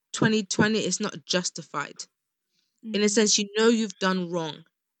in 2020. It's not justified. In a sense, you know you've done wrong.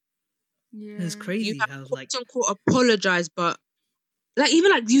 Yeah. It's You crazy have how quote like unquote apologized, but like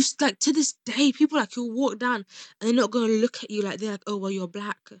even like you like to this day, people like you'll walk down and they're not gonna look at you like they're like, oh well, you're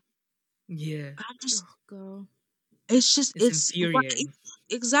black. yeah, I'm just, Oh god. it's it's infuriating.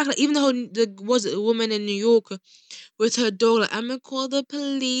 exactly. Even was it a woman in New York with her dog like I'm gonna call the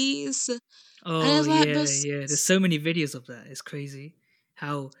police. And Oh it's like, yeah, but yeah. There's so many videos of that. It's crazy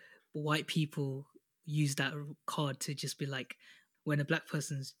how white people use that card to just be like, when a black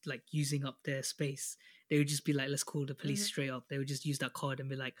person's like using up their space, they would just be like, let's call the police straight up. They would just use that card and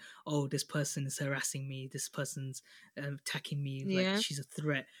be like, oh, this person is harassing me. This person's attacking me. Like yeah, she's a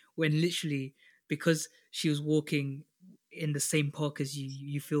threat. When literally, because she was walking in the same park as you,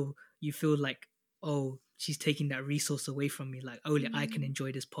 you feel like, oh, she's taking that resource away from me. Like only I can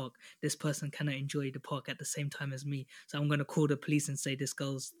enjoy this park. This person cannot enjoy the park at the same time as me. So I'm gonna call the police and say this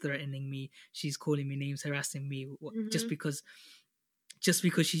girl's threatening me. She's calling me names, harassing me, just because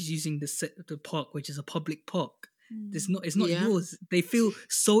she's using the park, which is a public park. It's not yeah. yours. They feel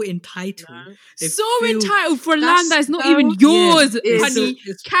so entitled. No. They So feel- entitled for That's land that's not so- even yours, Yeah, it's honey.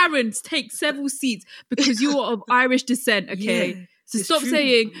 so- it's- Karens, take several seats because you are of Irish descent, okay? Yeah, So it's stop true.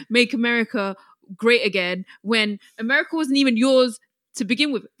 saying make America great again when America wasn't even yours to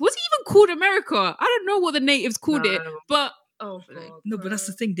begin with. Was it even called America? I don't know what the natives called it, No. but oh Like, god, No, but that's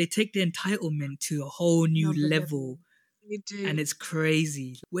the thing. They take the entitlement to a whole new Another level. You do. And it's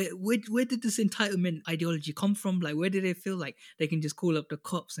crazy. Where did this entitlement ideology come from? Like, where did they feel like they can just call up the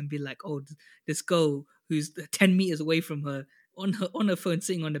cops and be like, "Oh, this girl who's 10 meters away from her on her phone,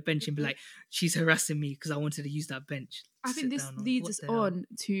 sitting on the bench, and be like, she's harassing me because I wanted to use that bench." I think Sit this down on. leads What us the hell? on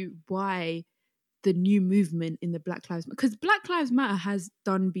to why the new movement in the Black Lives Matter, because Black Lives Matter has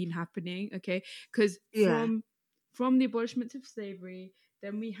been happening, okay? Because Yeah. from the abolishment of slavery,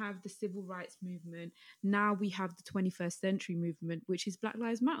 then we have the civil rights movement. Now we have the 21st century movement, which is Black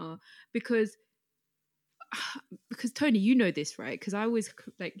Lives Matter. Because Tony, you know this, right? Because I always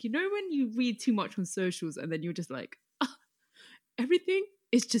like, you know, when you read too much on socials and then you're just like, everything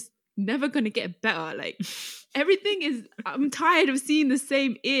is just never gonna get better. Like everything is, I'm tired of seeing the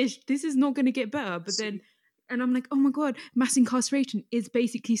same ish. This is not gonna get better. But then, and I'm like, oh my god, mass incarceration is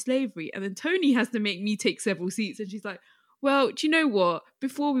basically slavery. And then Tony has to make me take several seats, and she's like, well, do you know what?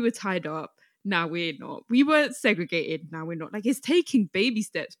 Before we were tied up, now we're not. We were segregated, now we're not. Like it's taking baby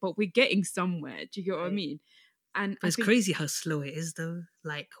steps, but we're getting somewhere. Do you get what I mean? And But it's crazy how slow it is, though.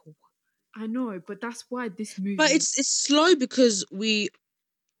 Like, I know, but that's why this movement. But it's slow because we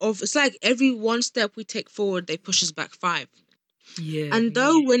of, it's like every one step we take forward, they push us back 5. Yeah, And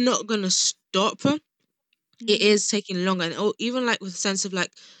though we're not gonna stop, it Mm. is taking longer. And even like with a sense of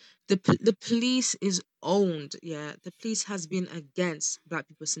like the police is owned. Yeah, the police has been against Black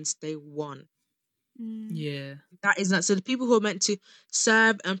people since day one. Mm. yeah, That is not so. The people who are meant to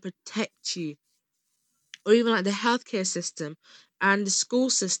serve and protect you, or even like the healthcare system and the school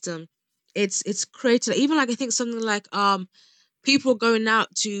system, it's created. Even like I think something like people going out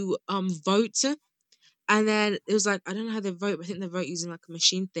to vote, and then it was like I don't know how they vote, but I think they vote using like a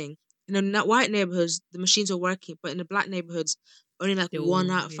machine thing. In the white neighborhoods, the machines are working, but in the Black neighborhoods, only like they 1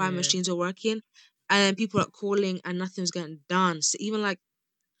 out of 5 yeah, machines are working, and then people are calling and nothing's getting done. So even like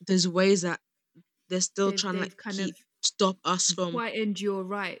there's ways that they're still trying to like They've kind of stop us from quietened your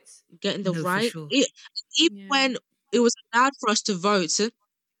rights. getting the no, for right. sure, Even Yeah. when it was allowed for us to vote,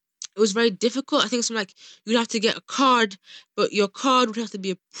 it was very difficult. I think something like you'd have to get a card, but your card would have to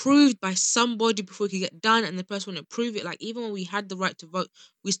be approved by somebody before it could get done, and the person wouldn't approve it. Like even when we had the right to vote,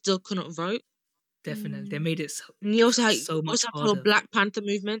 we still couldn't vote. definitely. They Mm. made it And you also so much have the whole harder. Black Panther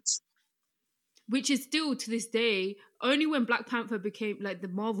movement. Which is still to this day, only when Black Panther became like the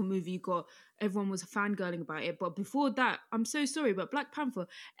Marvel movie got, everyone was fangirling about it. But before that, I'm so sorry, but Black Panther,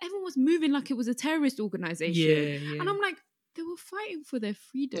 everyone was moving like it was a terrorist organization. Yeah, yeah. And I'm like, they were fighting for their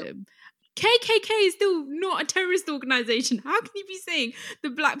freedom. KKK is still not a terrorist organization. How can you be saying the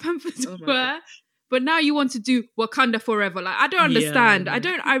Black Panthers Oh my were? God. But now you want to do Wakanda forever. Like, I don't Yeah, understand. I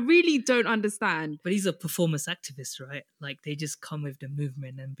know. I really don't understand. But these are performance activists, right? Like they just come with the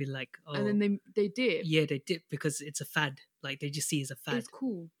movement and be like, oh, And then they did. yeah, they did because it's a fad. Like they just see it as a fad. It's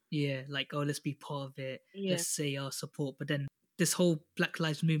cool. Yeah, like, oh, let's be part of it. Yeah. Let's say our support. But then this whole Black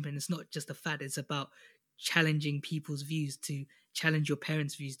Lives Movement is not just a fad. It's about challenging people's views, to challenge your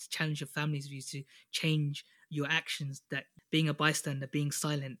parents' views, to challenge your family's views, to change your actions. That being a bystander, being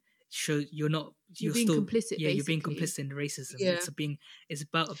silent, shows you're not. You're being still complicit, Yeah, you're being basically. complicit in racism. Yeah. It's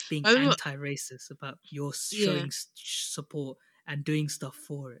about being I remember- anti-racist. About your Yeah. showing support and doing stuff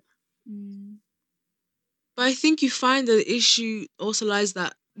for it. Mm. But I think you find that the issue also lies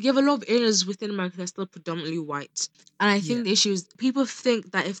that you have a lot of areas within America that are still predominantly white. And I think Yeah. the issue is people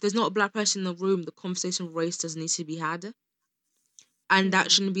think that if there's not a Black person in the room, the conversation of race doesn't need to be had. And that Yeah.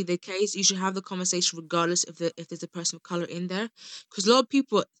 shouldn't be the case. You should have the conversation regardless if there's a person of color in there. Because a lot of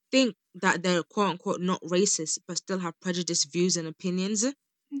people think that they're quote unquote not racist, but still have prejudiced views and opinions. And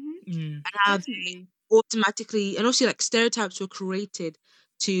Mm-hmm. have Definitely. automatically, and also like stereotypes were created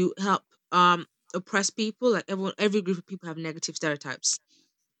to help oppress people. Like every group of people have negative stereotypes.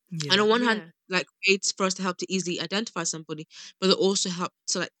 Yeah. And on one hand, Yeah. like it's for us to help to easily identify somebody, but they also help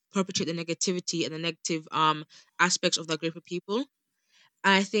to like perpetrate the negativity and the negative aspects of that group of people.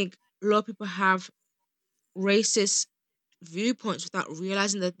 And I think a lot of people have racist viewpoints without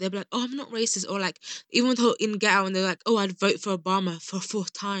realizing that they're like, oh, I'm not racist, or like even though in Get Out and they're like, oh, I'd vote for Obama for a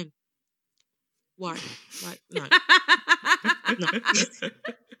 4th time. Why? Like no.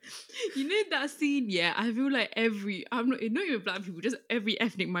 You know that scene, yeah? I feel like I'm not even Black people, just every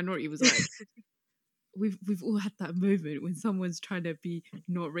ethnic minority was like, we've all had that moment when someone's trying to be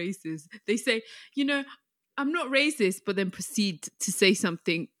not racist. They say, I'm not racist, but then proceed to say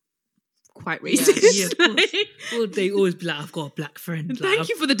something quite Yeah. racist. Yeah, of course. Like, Well, they always be like, I've got a black friend. Like, thank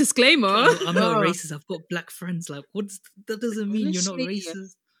you for the disclaimer. I'm not Oh. racist. I've got black friends. Like, that doesn't mean you're not Honestly,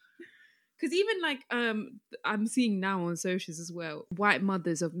 racist. Because even like I'm seeing now on socials as well, white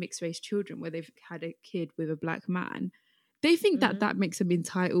mothers of mixed race children where they've had a kid with a black man, they think Mhm. that makes them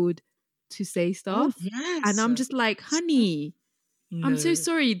entitled to say stuff. Yes. And I'm just like, honey, I'm so No.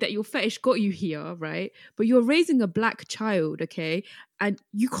 sorry that your fetish got you here, right? But you're raising a black child, okay? And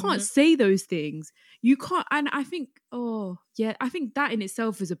you can't Mhm. say those things. You can't. And I think, I think that in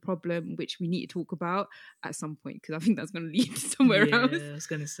itself is a problem which we need to talk about at some point because I think that's going to lead somewhere Yeah, else. I was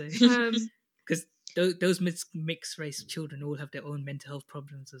gonna say Um, because those mixed race children all have their own mental health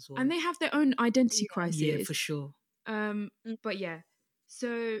problems as well. and they have their own identity crisis. Yeah, for sure. But yeah.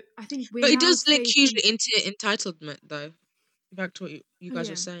 So I think we're But it now does link facing- hugely into entitlement, though. Back to what you Oh, guys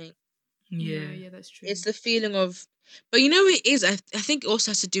yeah. were saying. Yeah, Yeah, that's true. It's the feeling of, but you know what it is. I think it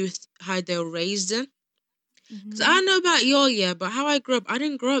also has to do with how they were raised. Mhm. Because I don't know about your but how I grew up, I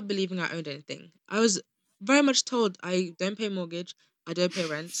didn't grow up believing I owned anything. I was very much told I don't pay mortgage, I don't pay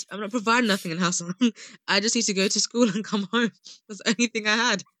rent, I'm not providing nothing in house. I just need to go to school and come home. That's the only thing I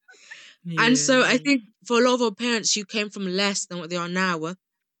had. And so Yeah. I think for a lot of our parents who came from less than what they are now,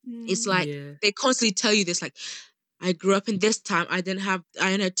 it's Mm. like Yeah. they constantly tell you this, like, I grew up in this time. I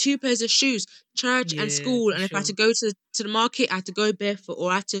had 2 pairs of shoes, church and Yeah, school. for And if I had to sure. go to the market, I had to go barefoot,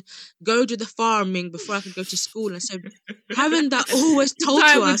 or I had to go do the farming before I could go to school. And so having that always told to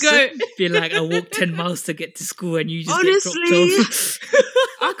Time us, ago. Feel like I walked 10 miles to get to school and you just get dropped honestly, off.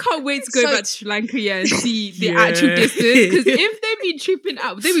 I can't wait to go So- back to Sri Lanka, yeah, and see the Yeah. actual distance. Because if they be tripping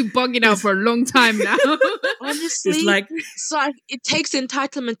out, they be bugging out for a long time now. honestly, It's like, it takes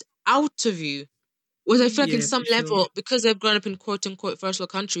entitlement out of you. Whereas I feel like in yeah, some for sure. level, because they've grown up in quote unquote first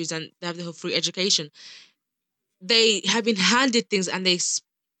world countries and they have the whole free education, they have been handed things and they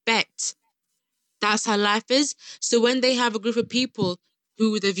expect that's how life is. So when they have a group of people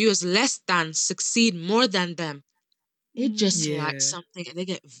who they view as less than succeed more than them, it just like Yeah. something and they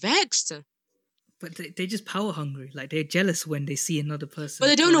get vexed. But they're just power hungry. Like, they're jealous when they see another person. But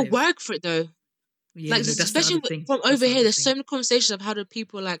they don't want to thrive. work for it though. Yeah, Like no, that's the especially other thing. from That's over the here, other there's so thing. many conversations I've had with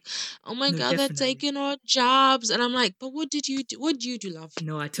people like, "Oh my No, god, they're definitely. taking our jobs," and I'm like, "But what did you do? What do you do, love?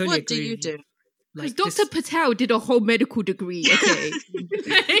 No, I totally What do agree you with you. do?" Because Like, Dr. this, Patel did a whole medical degree, okay?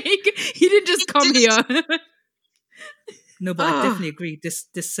 Like, he didn't just come here. no, but I Ah, definitely agree.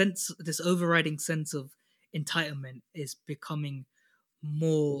 This overriding sense of entitlement is becoming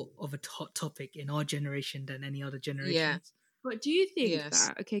more of a hot topic in our generation than any other yeah, generations. But do you think yes,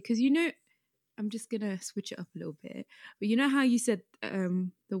 that, okay, because I'm just going to switch it up a little bit, but you know how you said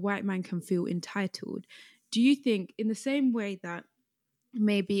the white man can feel entitled? Do you think, in the same way that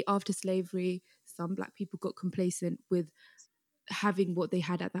maybe after slavery, some black people got complacent with having what they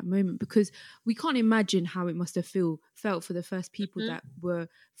had at that moment, because we can't imagine how it must have felt for the first people Mhm. that were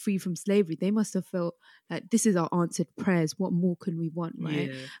free from slavery. They must have felt like, this is our answered prayers, what more can we want, right?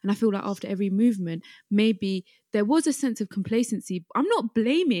 Yeah, And I feel like after every movement, maybe there was a sense of complacency. I'm not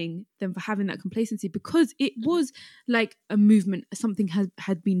blaming them for having that complacency, because it was like a movement, something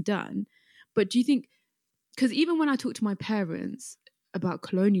had been done. But do you think, because even when I talk to my parents about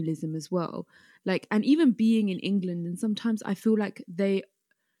colonialism as well, like, and even being in England, and sometimes I feel like they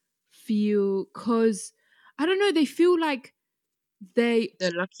feel, cause I don't know, they feel like they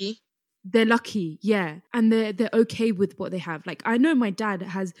they're lucky. they're lucky, yeah, and they're okay with what they have. Like, I know my dad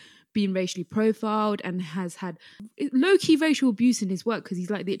has been racially profiled and has had low-key racial abuse in his work, because he's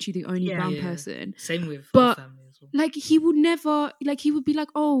like literally the only Yeah. brown yeah. person. Same with our But family as well. like, he would never, like, he would be like,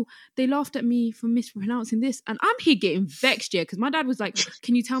 oh, they laughed at me for mispronouncing this, and I'm here getting vexed, yeah, because my dad was like,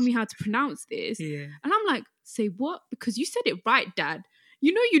 can you tell me how to pronounce this? Yeah. And I'm like, say what? Because you said it right, Dad.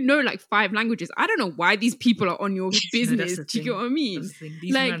 You know like 5 languages. I don't know why these people are on your No, business. the Do you thing. get what I mean? That's the thing.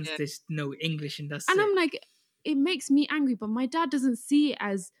 These Like, mans just know English and that's and it. I'm like, it makes me angry, but my dad doesn't see it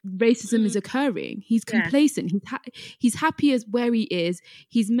as racism is occurring. He's Yeah. complacent. He's happy as where he is.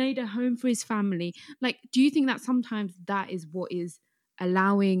 He's made a home for his family. Like, do you think that sometimes that is what is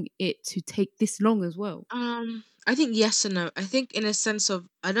allowing it to take this long as well? I think yes and no. I think in a sense of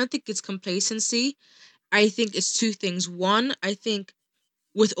I don't think it's complacency. I think it's two things. One, I think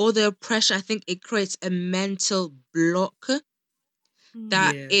with all the oppression, I think it creates a mental block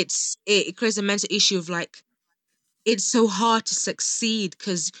that Yeah. it creates a mental issue of like it's so hard to succeed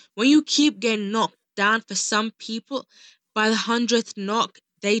because when you keep getting knocked down for some people, by the 100th knock,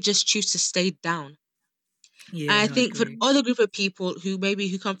 they just choose to stay down. And Yeah, I no, I think for agree. other group of people who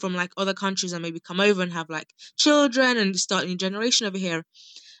come from like other countries and maybe come over and have like children and start a new generation over here,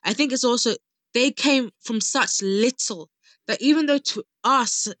 I think it's also they came from such little that even though to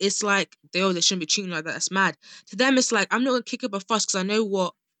us it's like they shouldn't be treating like that, that's mad. To them it's like I'm not gonna kick up a fuss because I know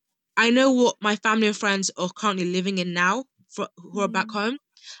what my family and friends are currently living in now who are back home.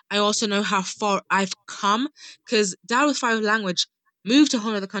 I also know how far I've come because Dad with 5 language moved to a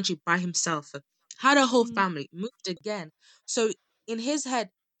whole other country by himself, had a whole family, moved again. So in his head,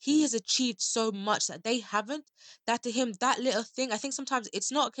 he has achieved so much that they haven't. That to him, that little thing, I think sometimes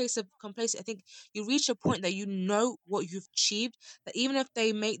it's not a case of complacency. I think you reach a point that you know what you've achieved, that even if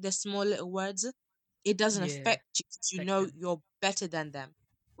they make the small little words, it doesn't Yeah. affect you 'cause you Affect know them. you're better than them.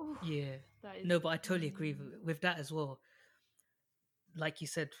 Yeah. That is, No, but I totally agree with that as well. Like you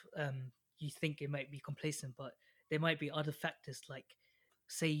said, you think it might be complacent, but there might be other factors. Like,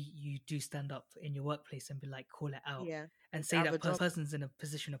 say you do stand up in your workplace and be like, call it out, Yeah. and And say have a that job. person's in a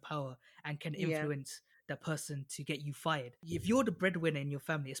position of power and can Yeah. influence that person to get you fired. If you're the breadwinner in your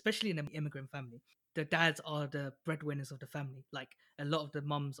family, especially in an immigrant family, the dads are the breadwinners of the family. Like, a lot of the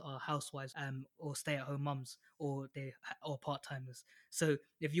mums are housewives, or stay-at-home mums, or or part-timers. So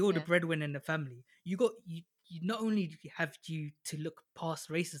if you're the Yeah. breadwinner in the family, you not only have you to look past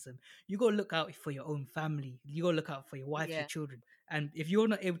racism, you got to look out for your own family. You got to look out for your wife, your Yeah. children. And if you're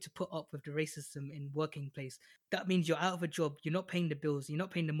not able to put up with the racism in working place, that means you're out of a job. You're not paying the bills. You're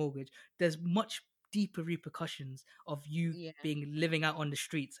not paying the mortgage. There's much deeper repercussions of you Yeah. being living out on the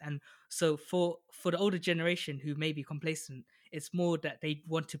streets. And so for the older generation who may be complacent, it's more that they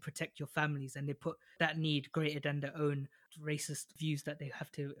want to protect your families, and they put that need greater than their own racist views that they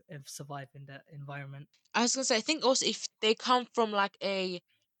have to survive in that environment. I was gonna say, I think also if they come from like a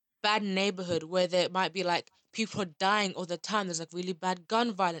bad neighborhood where there might be like people are dying all the time, there's like really bad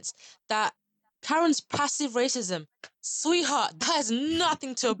gun violence, that Karen's passive racism, sweetheart, that has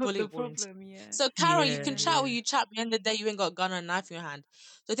nothing to a Not the bullet wound. problem, yeah. So Karen, you can Yeah, chat what yeah. you chat, but at the end of the day, you ain't got a gun or a knife in your hand.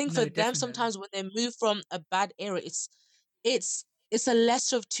 So I think for No, them, definitely. sometimes when they move from a bad era, it's a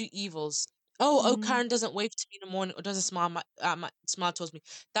lesser of two evils. Oh, Mm. Karen doesn't wave to me in the morning or doesn't smile smile towards me.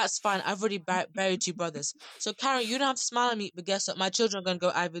 That's fine. I've already buried two brothers. So Karen, you don't have to smile at me, but guess what? My children are gonna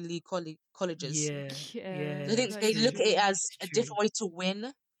go Ivy League colleges. Yeah, Yeah, I yeah, think it's that is they look true. at it true. as It's a true. different way to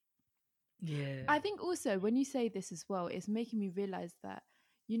win. Yeah. I think also when you say this as well, it's making me realize that,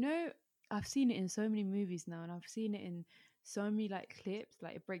 you know, I've seen it in so many movies now, and I've seen it in so many like clips,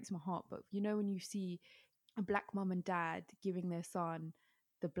 like it breaks my heart. But you know, when you see a black mom and dad giving their son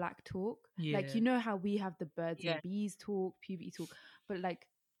the black talk, like, Yeah. you know how we have the birds Yeah. and bees talk, puberty talk, but like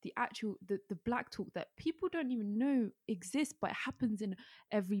the actual the black talk that people don't even know exists, but it happens in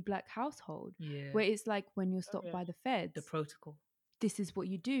every black household, Yeah. where it's like when you're stopped yeah. by the feds, The protocol. this is what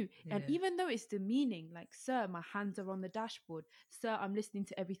you do. And Yeah. even though it's demeaning, like, sir, my hands are on the dashboard, sir, I'm listening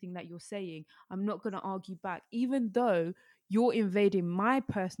to everything that you're saying, I'm not going to argue back, even though you're invading my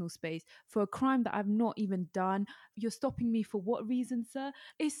personal space for a crime that I've not even done. You're stopping me for what reason, sir?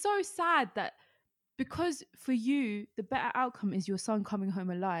 It's so sad that because for you the better outcome is your son coming home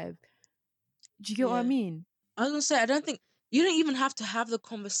alive. Do you get what I Yeah. mean? I was gonna say, I don't think you don't even have to have the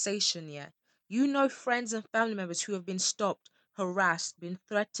conversation yet. You know, friends and family members who have been stopped, harassed, been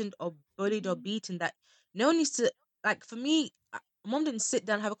threatened, or bullied or beaten. That no one needs to, like. For me, mom didn't sit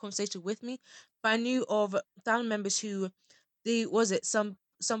down and have a conversation with me, but I knew of family members who they was it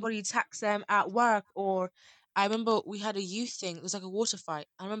somebody attacked them at work, or I remember we had a youth thing. It was like a water fight.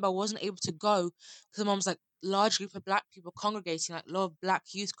 I remember I wasn't able to go because mom's like, large group of black people congregating, like a lot of black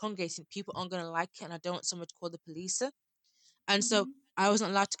youth congregating. People aren't gonna like it, and I don't want someone to call the police. And so Mm-hmm. I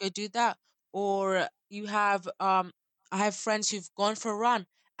wasn't allowed to go do that. Or you have I have friends who've gone for a run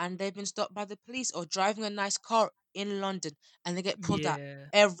and they've been stopped by the police, or driving a nice car in London and they get pulled out Yeah.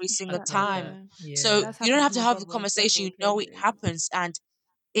 every single I've That, heard time. that. yeah, So Yeah. that's you don't happened have to to my have the brother on conversation, several you know it occasions. happens, and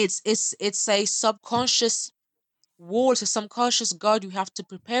it's a subconscious war, it's a subconscious guard you have to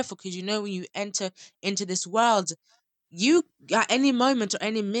prepare for, because you know when you enter into this world, you at any moment or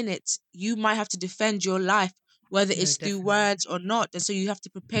any minute you might have to defend your life, whether No, it's through definitely. words or not, and so you have to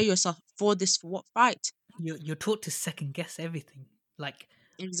prepare yourself for this, for what fight. You're taught to second guess everything. Like,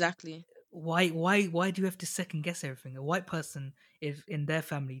 Exactly. why do you have to second guess everything? A white person, if in their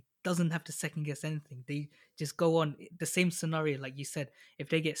family, doesn't have to second guess anything. They just go on the same scenario, like you said. If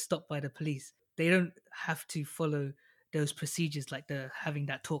they get stopped by the police, they don't have to follow those procedures, like the having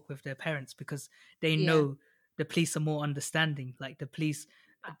that talk with their parents, because they Yeah. know the police are more understanding. Like the police,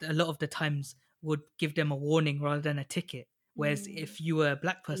 a lot of the times, would give them a warning rather than a ticket. Whereas Mm. if you were a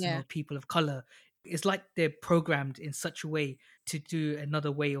black person Yeah. or people of color, it's like they're programmed in such a way to do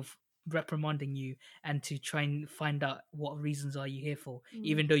another way of reprimanding you, and to try and find out what reasons are you here for, Mm.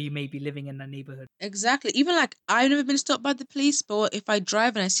 even though you may be living in a neighborhood. Exactly. Even like I've never been stopped by the police, but if I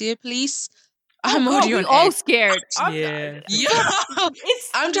drive and I see a police, Oh I'm God, already we on all edge. scared. Yeah, for Yo, sure.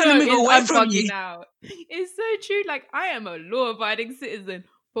 It's I'm trying to no, move it's away I'm from you. bugging out. It's so true. Like, I am a law-abiding citizen,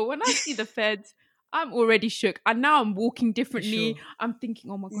 but when I see the feds, I'm already shook. And now I'm walking For differently. sure. I'm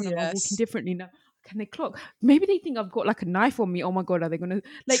thinking, oh my God, am I walking Yes. differently now? Can they clock? Maybe they think I've got like a knife on me. Oh my God, are they gonna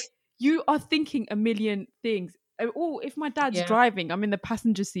like? You are thinking a million things. Oh, if my dad's Yeah. driving, I'm in the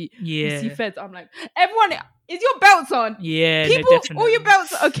passenger seat. We see Yeah, feds. I'm like, everyone, is your belts on? yeah, no, People, all your definitely.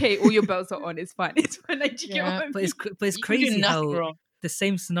 belts are okay. All your belts are on. It's fine. It's fine. Like, do you get what Yeah. I But mean? it's You can do crazy nothing how wrong. the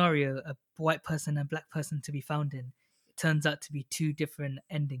same scenario, a white person and black person to be found in, it turns out to be two different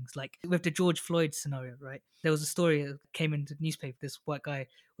endings. Like with the George Floyd scenario, right? There was a story that came into the newspaper. This white guy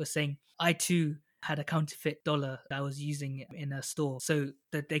was saying, I too had a counterfeit dollar that I was using in a store. So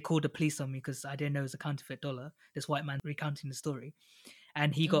that they called the police on me because I didn't know it was a counterfeit dollar. This white man recounting the story.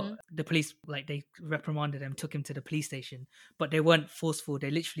 And he got Hmm. the police, like they reprimanded him, took him to the police station, but they weren't forceful. They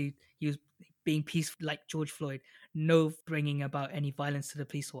literally, he was being peaceful, like George Floyd, no bringing about any violence to the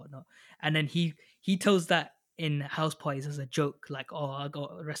police or whatnot. And then he tells that in house parties as a joke, like, oh, I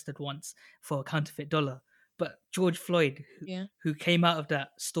got arrested once for a counterfeit dollar. But George Floyd, Yeah. who came out of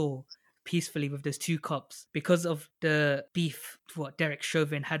that store peacefully with those two cops because of the beef what Derek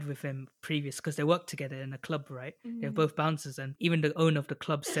Chauvin had with him previous, because they worked together in a club, right? They're both bouncers, and even the owner of the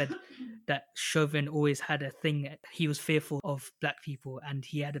club said that Chauvin always had a thing. He was fearful of black people, and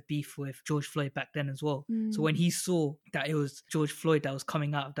he had a beef with George Floyd back then as well. So when he saw that it was George Floyd that was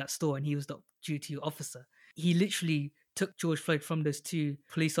coming out of that store and he was the duty officer, he literally took George Floyd from those two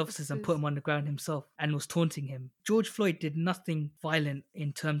police officers and put him on the ground himself and was taunting him. George Floyd did nothing violent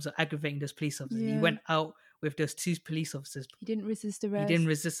in terms of aggravating those police officers. He went out with those two police officers. He didn't resist arrest. He didn't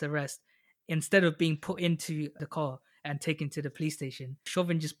resist arrest. Instead of being put into the car and taken to the police station,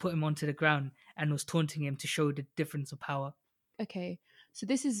 Chauvin just put him onto the ground and was taunting him to show the difference of power. Okay, so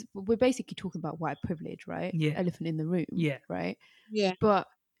we're basically talking about white privilege, right? Yeah. Elephant in the room. Yeah. Right? Yeah. But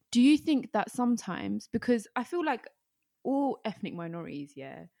do you think that sometimes, because I feel like all ethnic minorities,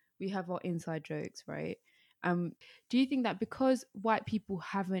 we have our inside jokes, right? Do you think that because white people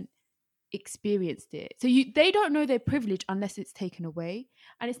haven't experienced it, so they don't know their privilege unless it's taken away,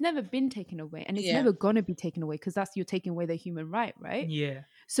 and it's never been taken away, and it's never gonna be taken away, because you're taking away their human right, right? Yeah.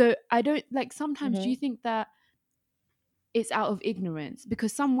 So I don't like, sometimes do you think that it's out of ignorance,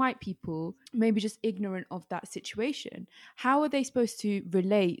 because some white people may be just ignorant of that situation? How are they supposed to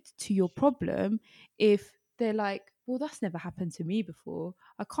relate to your problem if they're like, well, that's never happened to me before,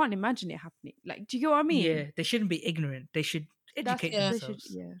 I can't imagine it happening? Like, do you get what I mean? Yeah, they shouldn't be ignorant. They should educate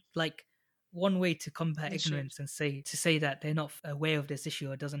themselves. Like, one way to combat ignorance and say that they're not aware of this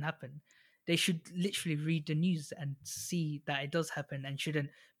issue or it doesn't happen, they should literally read the news and see that it does happen, and shouldn't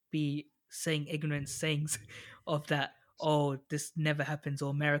be saying ignorant sayings of that, oh, this never happens,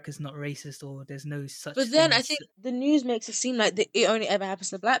 or America's not racist, or there's no such But thing then I as- think the news makes it seem like it only ever happens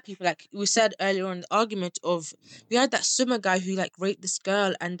to black people. Like we said earlier on, the argument of, we had that swimmer guy who like raped this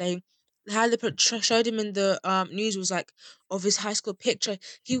girl, and how they showed him in the news was like of his high school picture.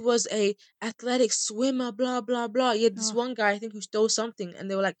 He was a athletic swimmer, blah blah blah. Yeah, this one guy I think who stole something,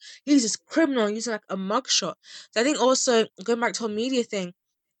 and they were like, he's this criminal using like a mugshot. So I think also going back to the whole media thing,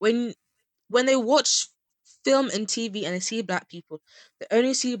 when they watch film and TV and they see black people, they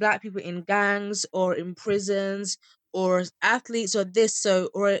only see black people in gangs or in prisons or as athletes or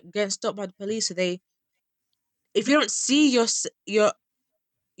or getting stopped by the police. So if you don't see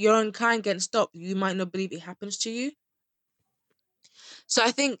your own kind getting stopped, you might not believe it happens to you. So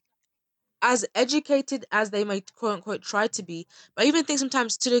I think, as educated as they may quote unquote try to be, but I even think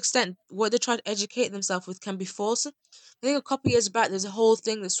sometimes to the extent what they try to educate themselves with can be false. I think a couple years back there's a whole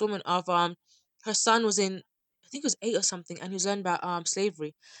thing, this woman of her son was in, I think it was 8 or something, and he was learning about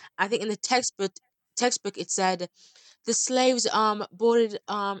slavery. I think in the textbook it said the slaves boarded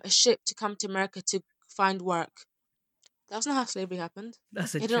a ship to come to America to find work. That's not how slavery happened.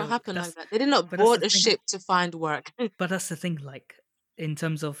 That's a It joke. didn't happen like that. They did not but that's board the a thing. ship to find work. But that's the thing, like, in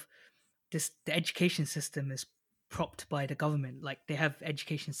terms of this, the education system is propped by the government. Like, they have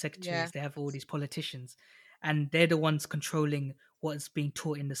education secretaries, they have all these politicians, and they're the ones controlling what's being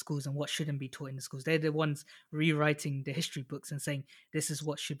taught in the schools and what shouldn't be taught in the schools. They're the ones rewriting the history books and saying this is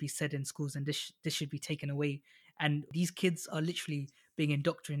what should be said in schools, and this should be taken away. And these kids are literally being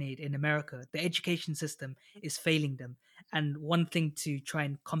indoctrinated in America. The education system is failing them, and one thing to try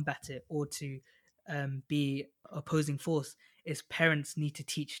and combat it, or to be opposing force, is parents need to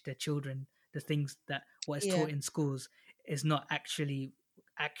teach their children the things that what is taught in schools is not actually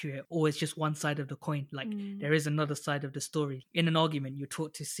accurate, or it's just one side of the coin. Like, there is another side of the story. In an argument, you're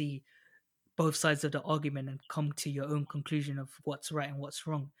taught to see both sides of the argument and come to your own conclusion of what's right and what's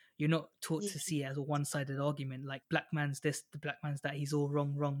wrong. You're not taught to see it as a one-sided argument, like black man's this, the black man's that, he's all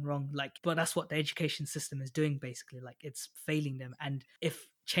wrong. Like, but that's what the education system is doing, basically. Like, it's failing them. And if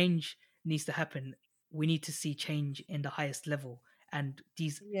change needs to happen, we need to see change in the highest level. And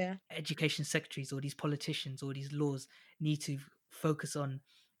these education secretaries or these politicians or these laws need to focus on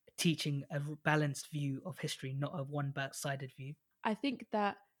teaching a balanced view of history, not a one-sided view. I think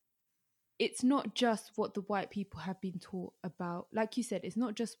that it's not just what the white people have been taught about. Like you said, it's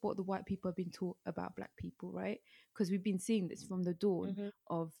not just what the white people have been taught about black people, right? Because we've been seeing this from the dawn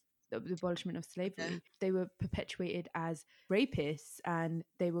of the abolishment of slavery. They were perpetuated as rapists, and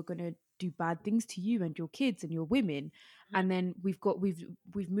they were going to do bad things to you and your kids and your women. And then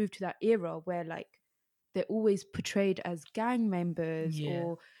we've moved to that era where, like, they're always portrayed as gang members,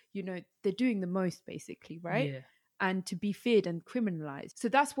 or, you know, they're doing the most, basically, right? And to be feared and criminalized. So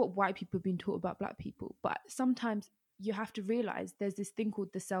that's what white people have been taught about black people. But sometimes you have to realize there's this thing called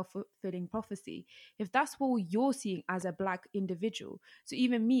the self-fulfilling prophecy. If that's what you're seeing as a black individual, so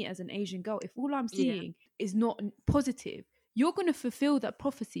even me as an Asian girl, if all I'm seeing is not positive, you're going to fulfill that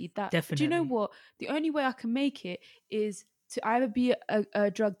prophecy. That, Definitely. do you know what? The only way I can make it is to either be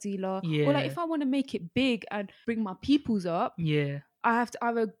a drug dealer, or like Yeah. if I want to make it big and bring my peoples up, Yeah. I have to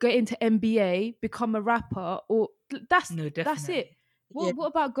either get into NBA, become a rapper, or that's No, it. definitely. Yeah. What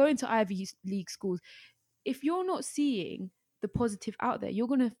about going to Ivy League schools? If you're not seeing the positive out there, you're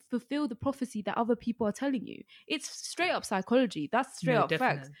going to fulfill the prophecy that other people are telling you. It's straight up psychology. That's straight No, up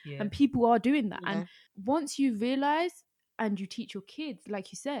facts. definitely. Yeah. And people are doing that. Yeah. And once you realize and you teach your kids,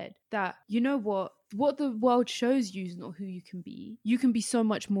 like you said, that you know what the world shows you is not who you can be. You can be so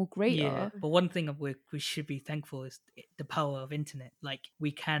much more greater. Yeah, but one thing we should be thankful is the power of internet. Like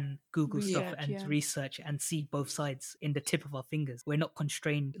we can Google stuff Research, and yeah. research and see both sides in the tip of our fingers. We're not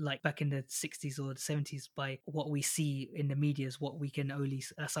constrained like back in the 60s or the 70s by what we see in the media is what we can only,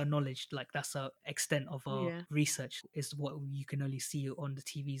 that's our knowledge, like that's our extent of our Yeah. research is what you can only see on the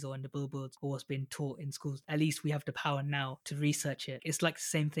TVs or on the billboards or what's been taught in schools. At least we have the power now to research it. It's like the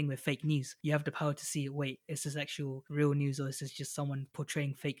same thing with fake news. You have the power to see, wait, is this actual real news or is this just someone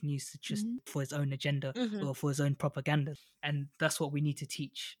portraying fake news just for his own agenda or for his own propaganda? And that's what we need to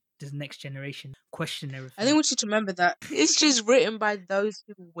teach the next generation. Question everything. I think we should remember that history is written by those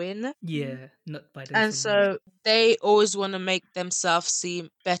who win. Yeah, not by those And who lose. so they always want to make themselves seem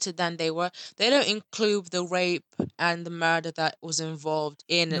better than they were. They don't include the rape and the murder that was involved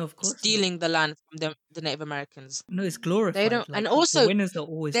in No, of course not. stealing the land from the Native Americans. No, it's glorified. don't- Like, and the also, winners are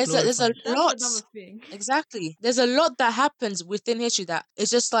always there's a glorified. lot. That's another thing. Exactly. There's a lot that happens within history that is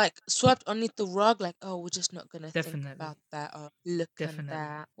just like swept underneath the rug, like, oh, we're just not gonna Definitely. think about that or look Definitely.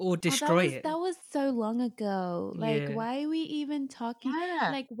 at that. Or destroy it. That was so long ago. Like, Yeah. why are we even talking? Yeah.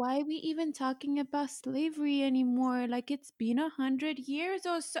 Like, why are we even talking about slavery anymore? Like, it's been 100 years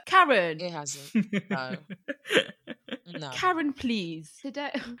or so. Karen, It hasn't. No. No. Karen, please.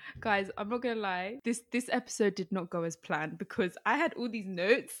 Today, guys, I'm not gonna lie. This episode did not go as planned because I had all these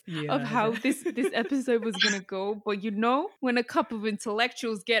notes Yeah, of I how know. this episode was gonna go. But you know, when a couple of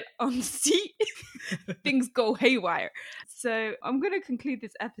intellectuals get on the seat, things go haywire. So I'm going to conclude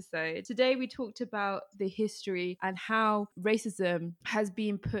this episode. Today we talked about the history and how racism has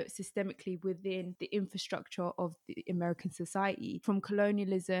been put systemically within the infrastructure of the American society, from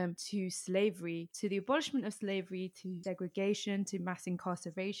colonialism to slavery, to the abolishment of slavery, to segregation, to mass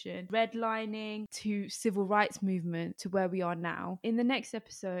incarceration, redlining, to civil rights movement, to where we are now. In the next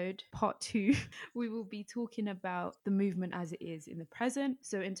episode, part 2, we will be talking about the movement as it is in the present.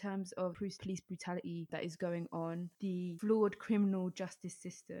 So in terms of police brutality that is going on, the flawed criminal justice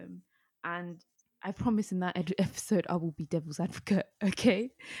system, and I promise in that episode I will be devil's advocate,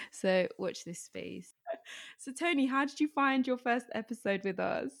 okay? So watch this space. So Tony, how did you find your first episode with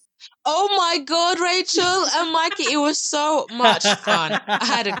us? Oh my God, Rachel and Mikey, it was so much fun. I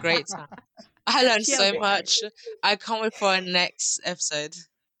had a great time. I learned Yeah, so but- much. I can't wait for our next episode.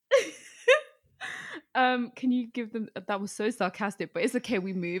 Can you give them, that was so sarcastic, but it's okay,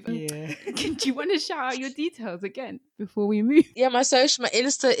 we move. Yeah. Do you want to shout out your details again before we move? Yeah, my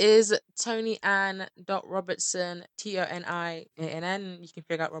Insta is TonyAnn.Robertson, TONIANN. You can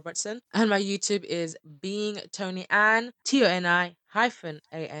figure out Robertson. And my YouTube is Being Tony Ann, TONI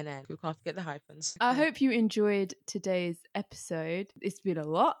 -ANN. You can't forget the hyphens. I hope you enjoyed today's episode. It's been a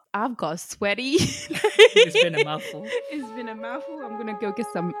lot. I've got sweaty. It's been a mouthful. It's been a mouthful. I'm gonna go get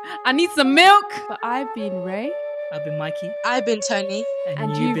some. I need some milk. But I've been Ray, I've been Mikey. I've been Tony.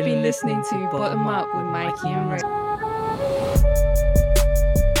 and you've been listening to Bottom Up with Mikey and Ray.